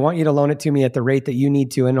 $100,000 and I want you to loan it to me at the rate that you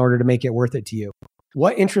need to in order to make it worth it to you.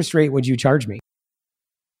 What interest rate would you charge me?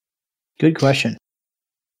 Good question.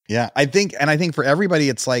 Yeah, I think for everybody,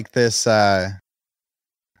 it's like this.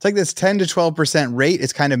 It's like this 10 to 12% rate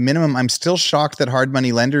is kind of minimum. I'm still shocked that hard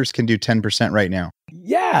money lenders can do 10% right now.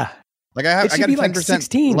 Yeah, like I got a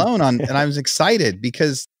 10% loan on, and I was excited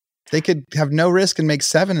because they could have no risk and make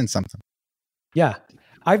 7 and something. Yeah,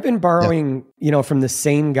 I've been borrowing, from the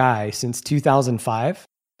same guy since 2005.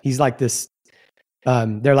 He's like this.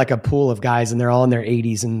 They're like a pool of guys and they're all in their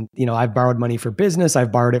 80s. And, I've borrowed money for business.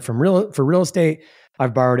 I've borrowed it for real estate.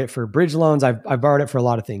 I've borrowed it for bridge loans. I've borrowed it for a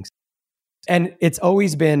lot of things. And it's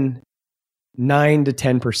always been 9 to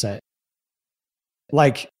 10%.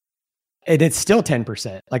 Like, and it's still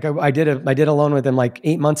 10%. Like I did a loan with them like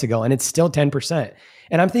 8 months ago and it's still 10%.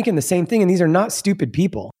 And I'm thinking the same thing. And these are not stupid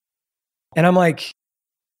people. And I'm like,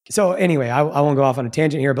 so anyway, I won't go off on a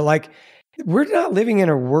tangent here, but like, we're not living in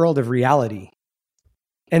a world of reality.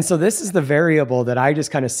 And so this is the variable that I just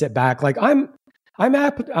kind of sit back. Like I'm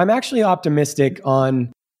actually optimistic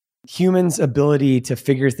on humans' ability to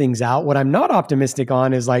figure things out. What I'm not optimistic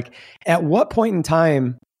on is like, at what point in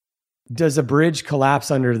time does a bridge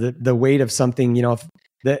collapse under the weight of something,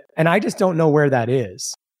 and I just don't know where that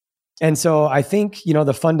is. And so I think,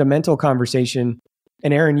 the fundamental conversation,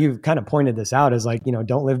 and Aaron, you've kind of pointed this out, is like,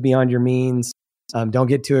 don't live beyond your means. Don't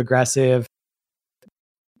get too aggressive.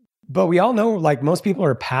 But we all know, like, most people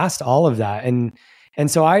are past all of that.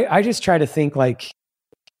 And so I just try to think, like,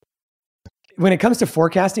 when it comes to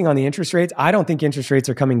forecasting on the interest rates, I don't think interest rates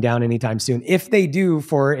are coming down anytime soon. If they do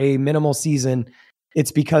for a minimal season,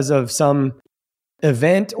 it's because of some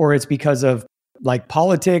event, or it's because of like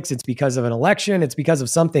politics, it's because of an election, it's because of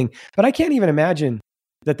something. But I can't even imagine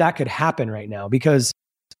that could happen right now, because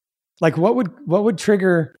like what would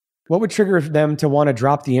trigger them to want to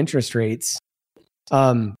drop the interest rates?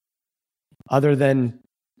 Other than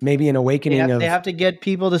maybe an awakening they have to get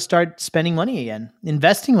people to start spending money again,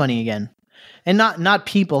 investing money again. And not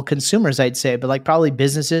people, consumers, I'd say, but like probably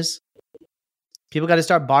businesses. People got to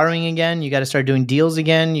start borrowing again. You got to start doing deals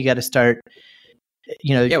again. You got to start,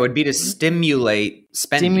 it would be to stimulate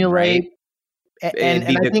spending, right? And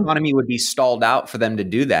the economy would be stalled out for them to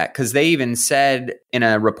do that. Because they even said in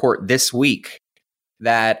a report this week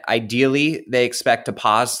that ideally they expect to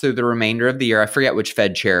pause through the remainder of the year. I forget which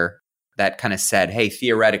Fed chair that kind of said, hey,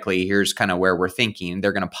 theoretically, here's kind of where we're thinking.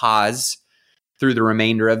 They're going to pause through the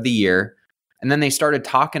remainder of the year. And then they started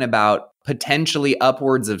talking about potentially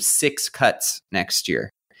upwards of 6 cuts next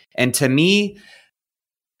year. And to me,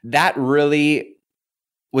 that really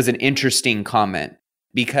was an interesting comment,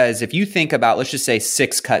 because if you think about, let's just say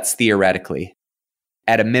 6 cuts theoretically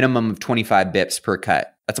at a minimum of 25 bips per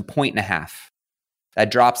cut, that's 1.5 points.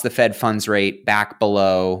 That drops the Fed funds rate back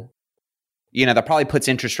below, that probably puts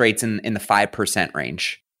interest rates in the 5%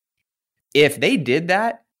 range. If they did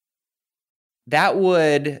that, that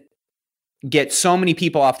would get so many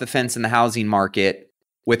people off the fence in the housing market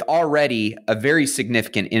with already a very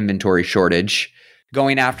significant inventory shortage.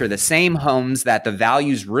 going after the same homes that the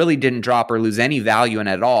values really didn't drop or lose any value in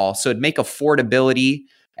at all. So it'd make affordability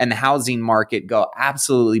and the housing market go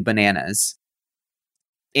absolutely bananas.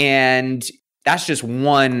 And that's just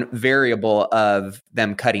one variable of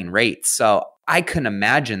them cutting rates. So I couldn't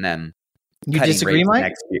imagine them. You disagree, Mike?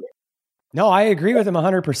 Next year. No, I agree with them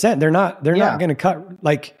 100%. They're not going to cut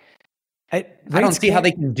like. I don't see how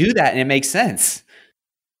they can do that, and it makes sense.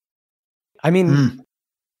 I mean,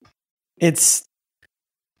 it's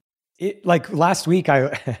like last week.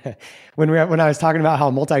 When I was talking about how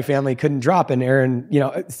multifamily couldn't drop, and Aaron,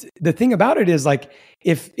 the thing about it is like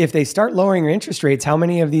if they start lowering your interest rates, how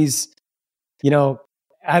many of these,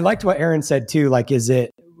 I liked what Aaron said too. Like, is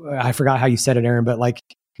it? I forgot how you said it, Aaron, but like,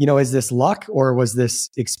 is this luck or was this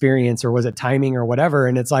experience or was it timing or whatever?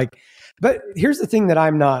 And it's like, but here's the thing that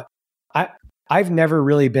I've never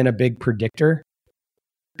really been a big predictor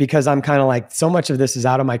because I'm kind of like, so much of this is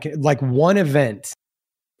out of my, like one event.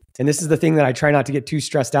 And this is the thing that I try not to get too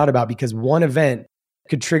stressed out about because one event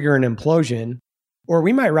could trigger an implosion or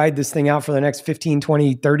we might ride this thing out for the next 15,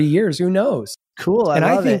 20, 30 years. Who knows? Cool.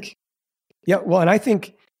 I think, yeah. Well, and I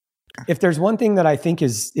think if there's one thing that I think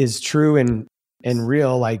is true and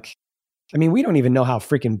real, like, I mean, we don't even know how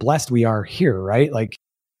freaking blessed we are here. Right. Like,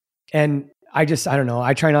 and I don't know.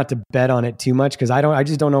 I try not to bet on it too much because I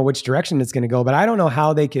just don't know which direction it's going to go, but I don't know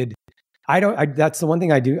how they could, that's the one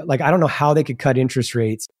thing I do. Like, I don't know how they could cut interest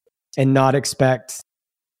rates and not expect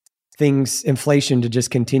inflation to just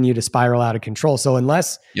continue to spiral out of control. So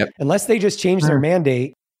unless they just change their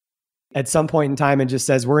mandate at some point in time and just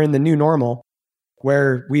says, we're in the new normal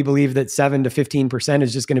where we believe that 7 to 15%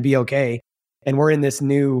 is just going to be okay. And we're in this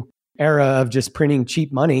new era of just printing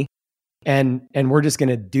cheap money. And we're just going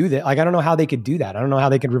to do that. Like, I don't know how they could do that. I don't know how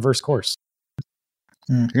they could reverse course.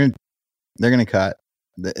 They're going to cut,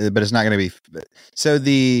 but it's not going to be. So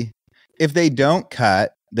if they don't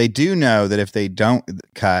cut, they do know that if they don't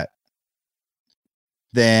cut,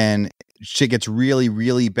 then shit gets really,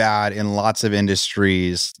 really bad in lots of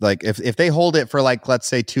industries. Like if they hold it for like, let's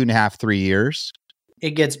say 2.5, 3 years,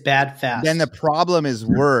 it gets bad fast. Then the problem is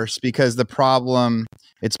worse because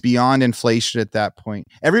it's beyond inflation at that point.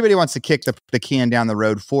 Everybody wants to kick the can down the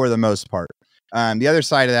road for the most part. The other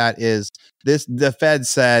side of that is the Fed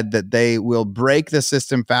said that they will break the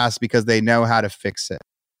system fast because they know how to fix it.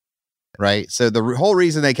 Right. So the whole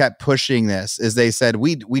reason they kept pushing this is they said,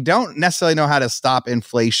 we don't necessarily know how to stop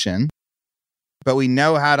inflation, but we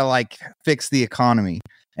know how to like fix the economy.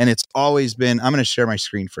 And it's always been, I'm going to share my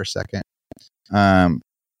screen for a second.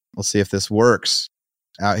 We'll see if this works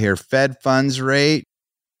out here. Fed funds rate.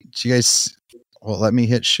 Do you guys, well, let me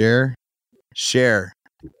hit share. You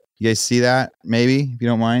guys see that? Maybe, if you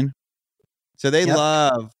don't mind. So they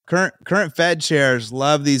love current Fed chairs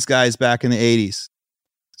love these guys back in the 80s.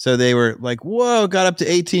 So they were like, whoa, got up to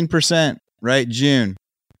 18%, right? June.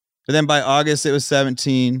 But then by August, it was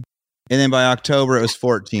 17. And then by October, it was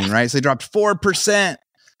 14, right? So they dropped 4%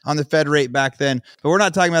 on the Fed rate back then. But we're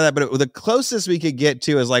not talking about that. But the closest we could get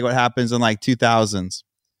to is like what happens in like 2000s,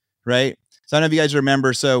 right? So I don't know if you guys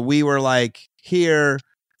remember. So we were like here,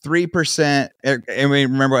 3%. And we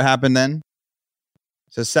remember what happened then?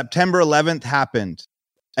 So September 11th happened.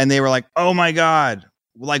 And they were like, oh my God,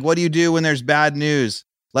 like, what do you do when there's bad news?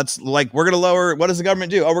 We're going to lower, what does the government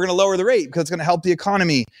do? Oh, we're going to lower the rate because it's going to help the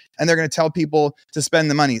economy. And they're going to tell people to spend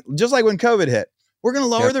the money. Just like when COVID hit. We're going to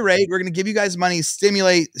lower the rate. We're going to give you guys money,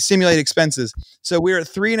 simulate expenses. So we're at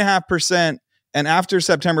 3.5%. And after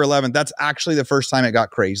September 11th, that's actually the first time it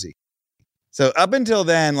got crazy. So up until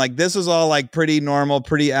then, like this was all like pretty normal,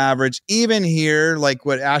 pretty average. Even here, like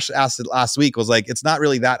what Ash asked last week was like, it's not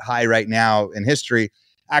really that high right now in history.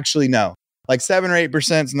 Actually, no. Like 7 or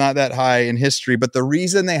 8% is not that high in history. But the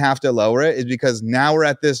reason they have to lower it is because now we're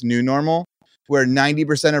at this new normal where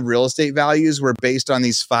 90% of real estate values were based on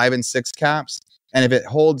these 5 and 6 caps. And if it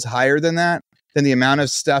holds higher than that, then the amount of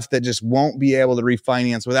stuff that just won't be able to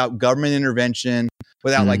refinance without government intervention,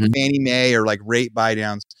 without like Fannie Mae or like rate buy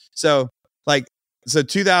downs. So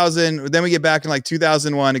 2000, then we get back in like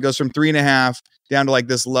 2001, it goes from 3.5 down to like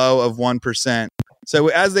this low of 1%. So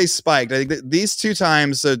as they spiked, I think these two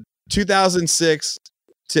times, so 2006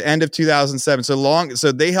 to end of 2007.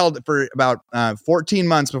 So they held for about 14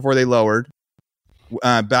 months before they lowered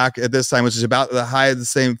back at this time, which is about the high of the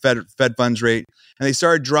same Fed funds rate. And they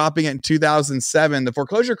started dropping it in 2007. The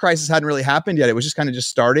foreclosure crisis hadn't really happened yet. It was just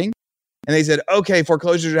starting. And they said, okay,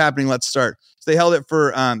 foreclosures are happening. Let's start. So they held it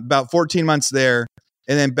for about 14 months there.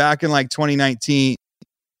 And then back in like 2019,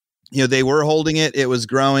 they were holding it. It was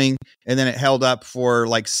growing. And then it held up for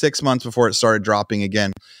like 6 months before it started dropping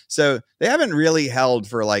again. So they haven't really held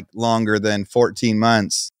for like longer than 14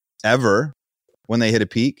 months ever. when they hit a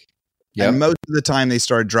peak. Yep. And most of the time they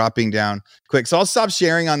started dropping down quick. So I'll stop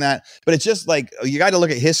sharing on that. But it's just like, you got to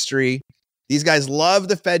look at history. These guys love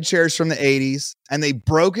the Fed chairs from the 80s, and they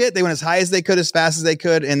broke it. They went as high as they could, as fast as they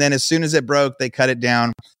could. And then as soon as it broke, they cut it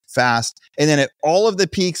down fast. And then at all of the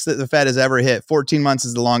peaks that the Fed has ever hit, 14 months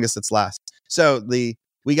is the longest it's lasted. So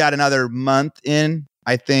we got another month in.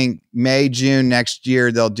 I think May, June next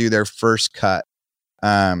year, they'll do their first cut.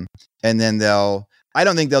 And then I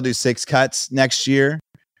don't think they'll do 6 cuts next year,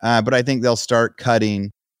 but I think they'll start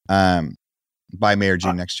cutting by May or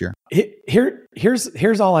June next year.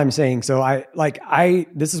 Here's all I'm saying. So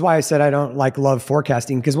this is why I said I don't love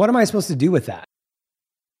forecasting, because what am I supposed to do with that?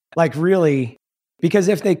 Like, really? Because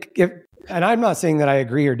if and I'm not saying that I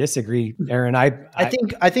agree or disagree, Aaron. I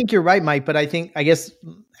think you're right, Mike, but I guess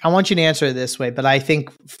I want you to answer it this way. But I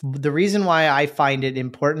think the reason why I find it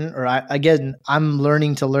important, I'm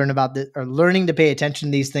learning to learn about this, or learning to pay attention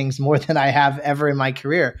to these things more than I have ever in my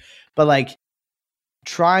career. But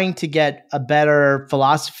trying to get a better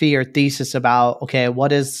philosophy or thesis about, okay,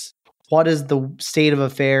 what is the state of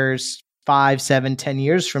affairs 5, 7, 10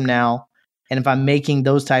 years from now? And if I'm making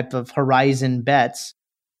those type of horizon bets,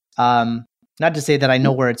 not to say that I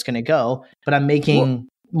know where it's going to go, but I'm making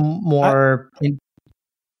more.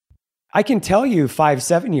 I can tell you 5,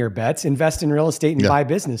 7 year bets, invest in real estate and buy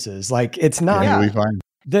businesses. It's not. Yeah, it'll be fine.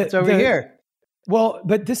 It's over here. Well,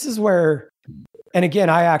 but this is where, and again,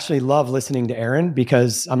 I actually love listening to Aaron,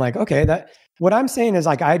 because I'm like, okay, what I'm saying is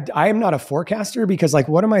I am not a forecaster, because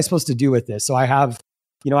what am I supposed to do with this? So I have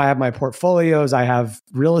my portfolios, I have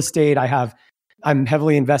real estate, I'm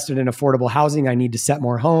heavily invested in affordable housing. I need to set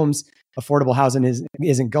more homes. Affordable housing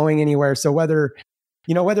isn't going anywhere. So whether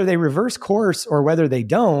they reverse course or whether they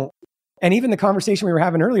don't, and even the conversation we were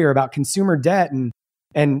having earlier about consumer debt and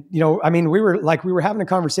we were having a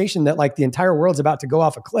conversation that the entire world's about to go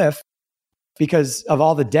off a cliff because of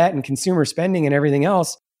all the debt and consumer spending and everything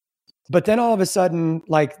else. But then all of a sudden,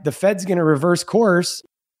 the Fed's going to reverse course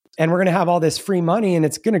and we're going to have all this free money, and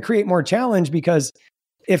it's going to create more challenge, because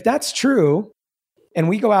if that's true, and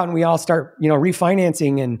we go out and we all start,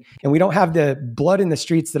 refinancing and we don't have the blood in the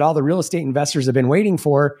streets that all the real estate investors have been waiting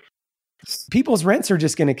for, people's rents are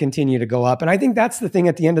just going to continue to go up. And I think that's the thing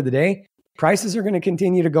at the end of the day. Prices are going to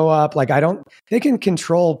continue to go up. They can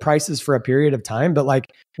control prices for a period of time, but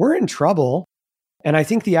we're in trouble. And I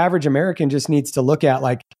think the average American just needs to look at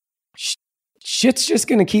shit's just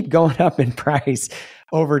going to keep going up in price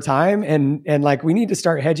over time. And we need to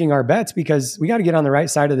start hedging our bets, because we got to get on the right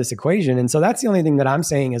side of this equation. And so that's the only thing that I'm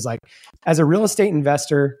saying is as a real estate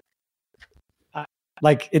investor,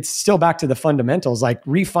 it's still back to the fundamentals,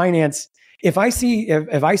 refinance. If I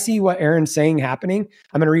see what Aaron's saying happening,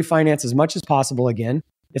 I'm going to refinance as much as possible again.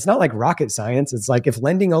 It's not like rocket science. It's if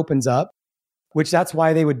lending opens up, which that's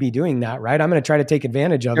why they would be doing that, right? I'm going to try to take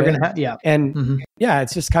advantage of it.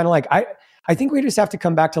 It's just kind of I think we just have to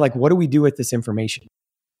come back to what do we do with this information?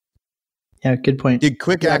 Yeah, good point.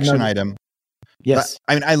 Quick action item. Yes.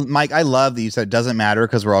 Mike, I love that you said it doesn't matter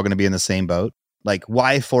because we're all going to be in the same boat.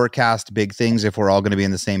 Why forecast big things if we're all going to be in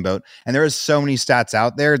the same boat? And there is so many stats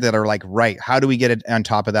out there that are right, how do we get it on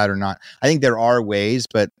top of that or not? I think there are ways,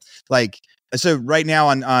 but so right now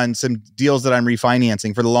on some deals that I'm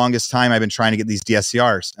refinancing, for the longest time, I've been trying to get these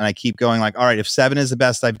DSCRs, and I keep going all right, if 7 is the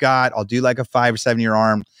best I've got, I'll do a 5 or 7 year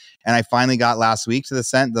ARM. And I finally got last week to the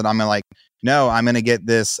cent that I'm no, I'm going to get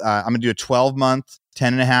this. I'm going to do a 12-month,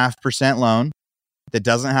 10.5% loan that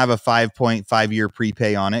doesn't have a 5.5 year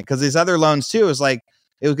prepay on it. Because these other loans too is it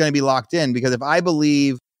was going to be locked in. Because if I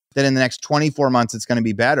believe that in the next 24 months it's going to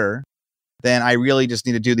be better, then I really just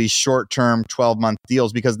need to do these short-term 12-month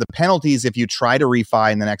deals, because the penalties if you try to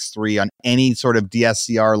refi in the next 3 on any sort of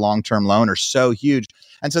DSCR long-term loan are so huge.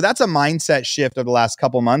 And so that's a mindset shift of the last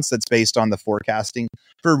couple months that's based on the forecasting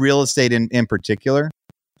for real estate in particular.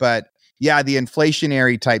 But yeah, the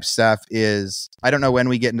inflationary type stuff is, I don't know when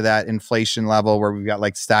we get into that inflation level where we've got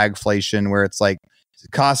stagflation, where it's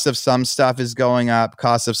cost of some stuff is going up,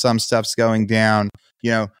 cost of some stuff's going down.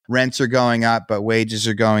 Rents are going up, but wages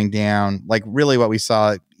are going down. Really what we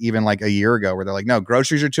saw even a year ago, where they're no,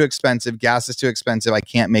 groceries are too expensive, gas is too expensive, I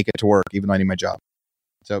can't make it to work even though I need my job.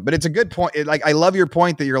 So, but it's a good point. I love your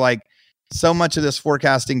point that you're so much of this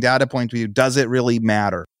forecasting data point to you, does it really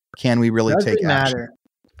matter? Can we really take action?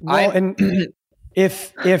 Well, and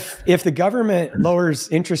if the government lowers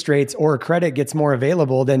interest rates or credit gets more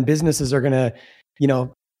available, then businesses are going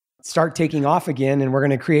to, start taking off again, and we're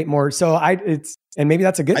going to create more. So and maybe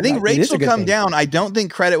that's a good. I think rates will come down. I don't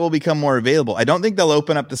think credit will become more available. I don't think they'll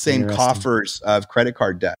open up the same coffers of credit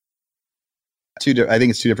card debt. I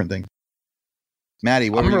think it's 2 different things.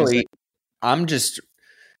 Maddie, what were you saying?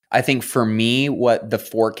 I think for me, what the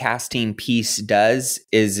forecasting piece does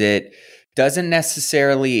is it doesn't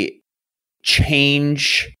necessarily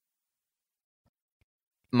change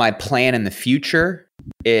my plan in the future.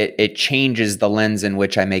 It changes the lens in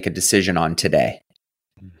which I make a decision on today.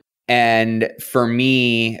 And for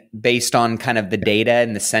me, based on kind of the data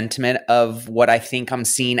and the sentiment of what I think I'm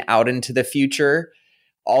seeing out into the future,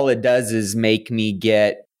 all it does is make me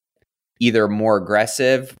get either more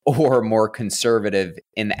aggressive or more conservative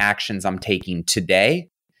in the actions I'm taking today.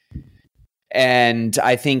 And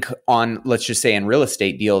I think on, let's just say in real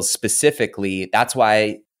estate deals specifically, that's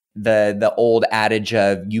why the old adage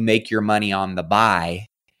of you make your money on the buy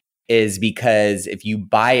is because if you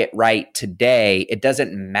buy it right today, it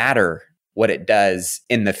doesn't matter what it does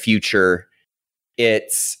in the future.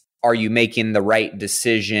 It's, are you making the right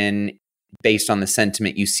decision based on the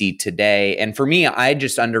sentiment you see today? And for me, I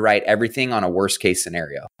just underwrite everything on a worst case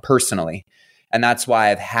scenario personally. And that's why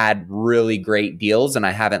I've had really great deals and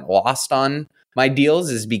I haven't lost on my deals,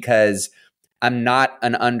 is because I'm not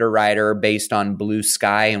an underwriter based on blue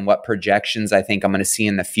sky and what projections I think I'm going to see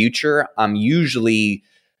in the future. I'm usually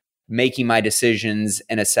making my decisions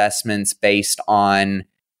and assessments based on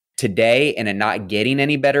today and it not getting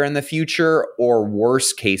any better in the future, or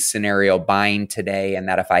worst case scenario buying today, and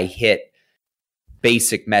that if I hit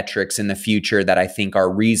basic metrics in the future that I think are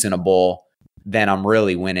reasonable, then I'm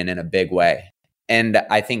really winning in a big way. And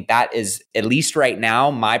I think that is, at least right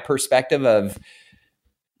now, my perspective of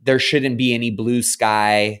there shouldn't be any blue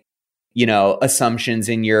sky, assumptions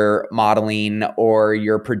in your modeling or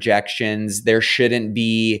your projections. There shouldn't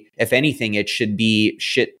be, if anything, it should be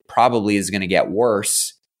shit probably is going to get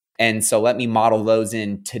worse. And so let me model those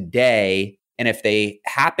in today. And if they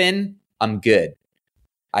happen, I'm good.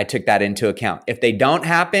 I took that into account. If they don't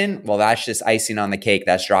happen, well, that's just icing on the cake.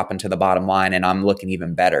 That's dropping to the bottom line and I'm looking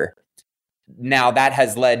even better. Now that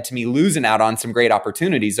has led to me losing out on some great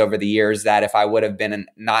opportunities over the years that if I would have been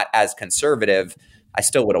not as conservative, I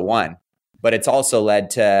still would have won. But it's also led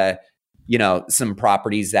to, some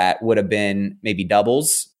properties that would have been maybe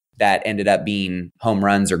doubles that ended up being home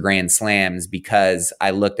runs or grand slams because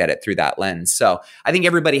I looked at it through that lens. So I think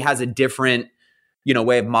everybody has a different,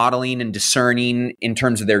 way of modeling and discerning in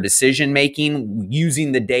terms of their decision making,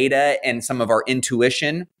 using the data and some of our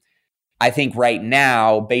intuition. I think right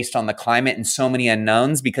now, based on the climate and so many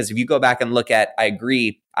unknowns, because if you go back and look at, I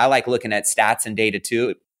agree, I like looking at stats and data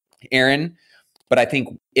too, Aaron. But I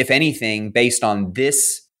think if anything, based on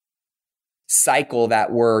this cycle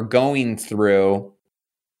that we're going through,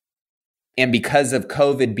 and because of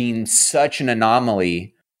COVID being such an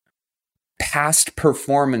anomaly, past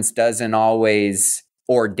performance doesn't always,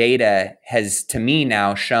 or data has to me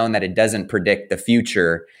now shown that it doesn't predict the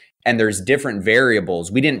future. And there's different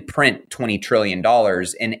variables. We didn't print $20 trillion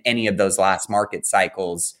in any of those last market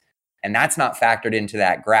cycles. And that's not factored into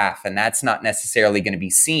that graph. And that's not necessarily going to be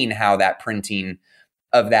seen how that printing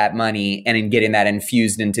of that money and in getting that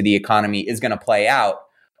infused into the economy is going to play out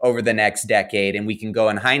over the next decade. And we can go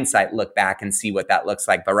in hindsight, look back and see what that looks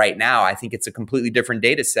like. But right now, I think it's a completely different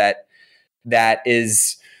data set that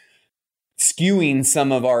is skewing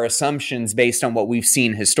some of our assumptions based on what we've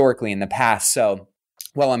seen historically in the past. So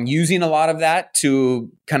while I'm using a lot of that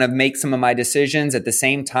to kind of make some of my decisions, at the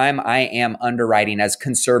same time, I am underwriting as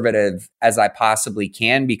conservative as I possibly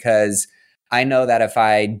can, because I know that if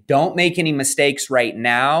I don't make any mistakes right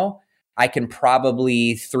now, I can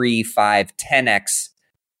probably 3, 5, 10x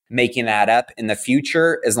making that up in the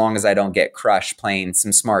future, as long as I don't get crushed playing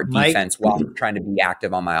some smart defense while I'm trying to be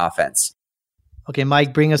active on my offense. Okay,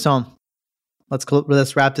 Mike, bring us home.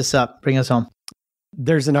 Let's wrap this up. Bring us home.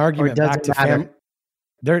 There's an argument back to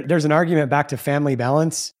There's an argument back to family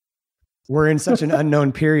balance. We're in such an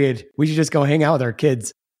unknown period. We should just go hang out with our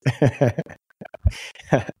kids.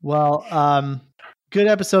 Well, good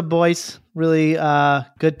episode, boys. Really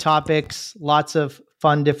good topics. Lots of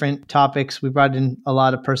fun, different topics. We brought in a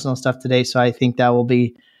lot of personal stuff today, so I think that will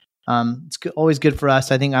be it's always good for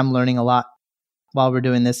us. I think I'm learning a lot while we're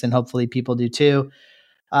doing this, and hopefully people do too.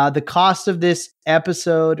 The cost of this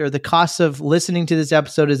episode, or the cost of listening to this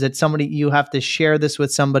episode, is that you have to share this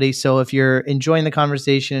with somebody. So if you're enjoying the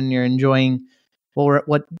conversation, you're enjoying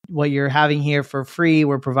what you're having here for free,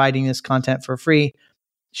 we're providing this content for free.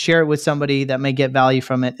 Share it with somebody that may get value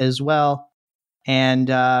from it as well. And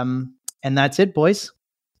that's it, boys.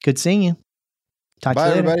 Good seeing you. Talk to you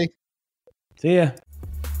later. Bye, everybody. See ya.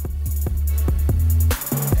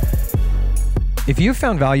 If you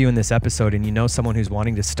found value in this episode and you know someone who's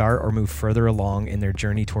wanting to start or move further along in their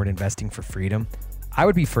journey toward investing for freedom, I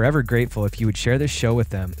would be forever grateful if you would share this show with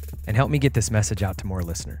them and help me get this message out to more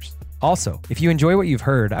listeners. Also, if you enjoy what you've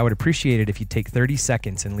heard, I would appreciate it if you take 30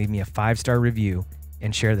 seconds and leave me a 5-star review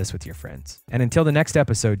and share this with your friends. And until the next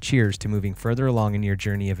episode, cheers to moving further along in your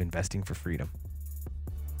journey of investing for freedom.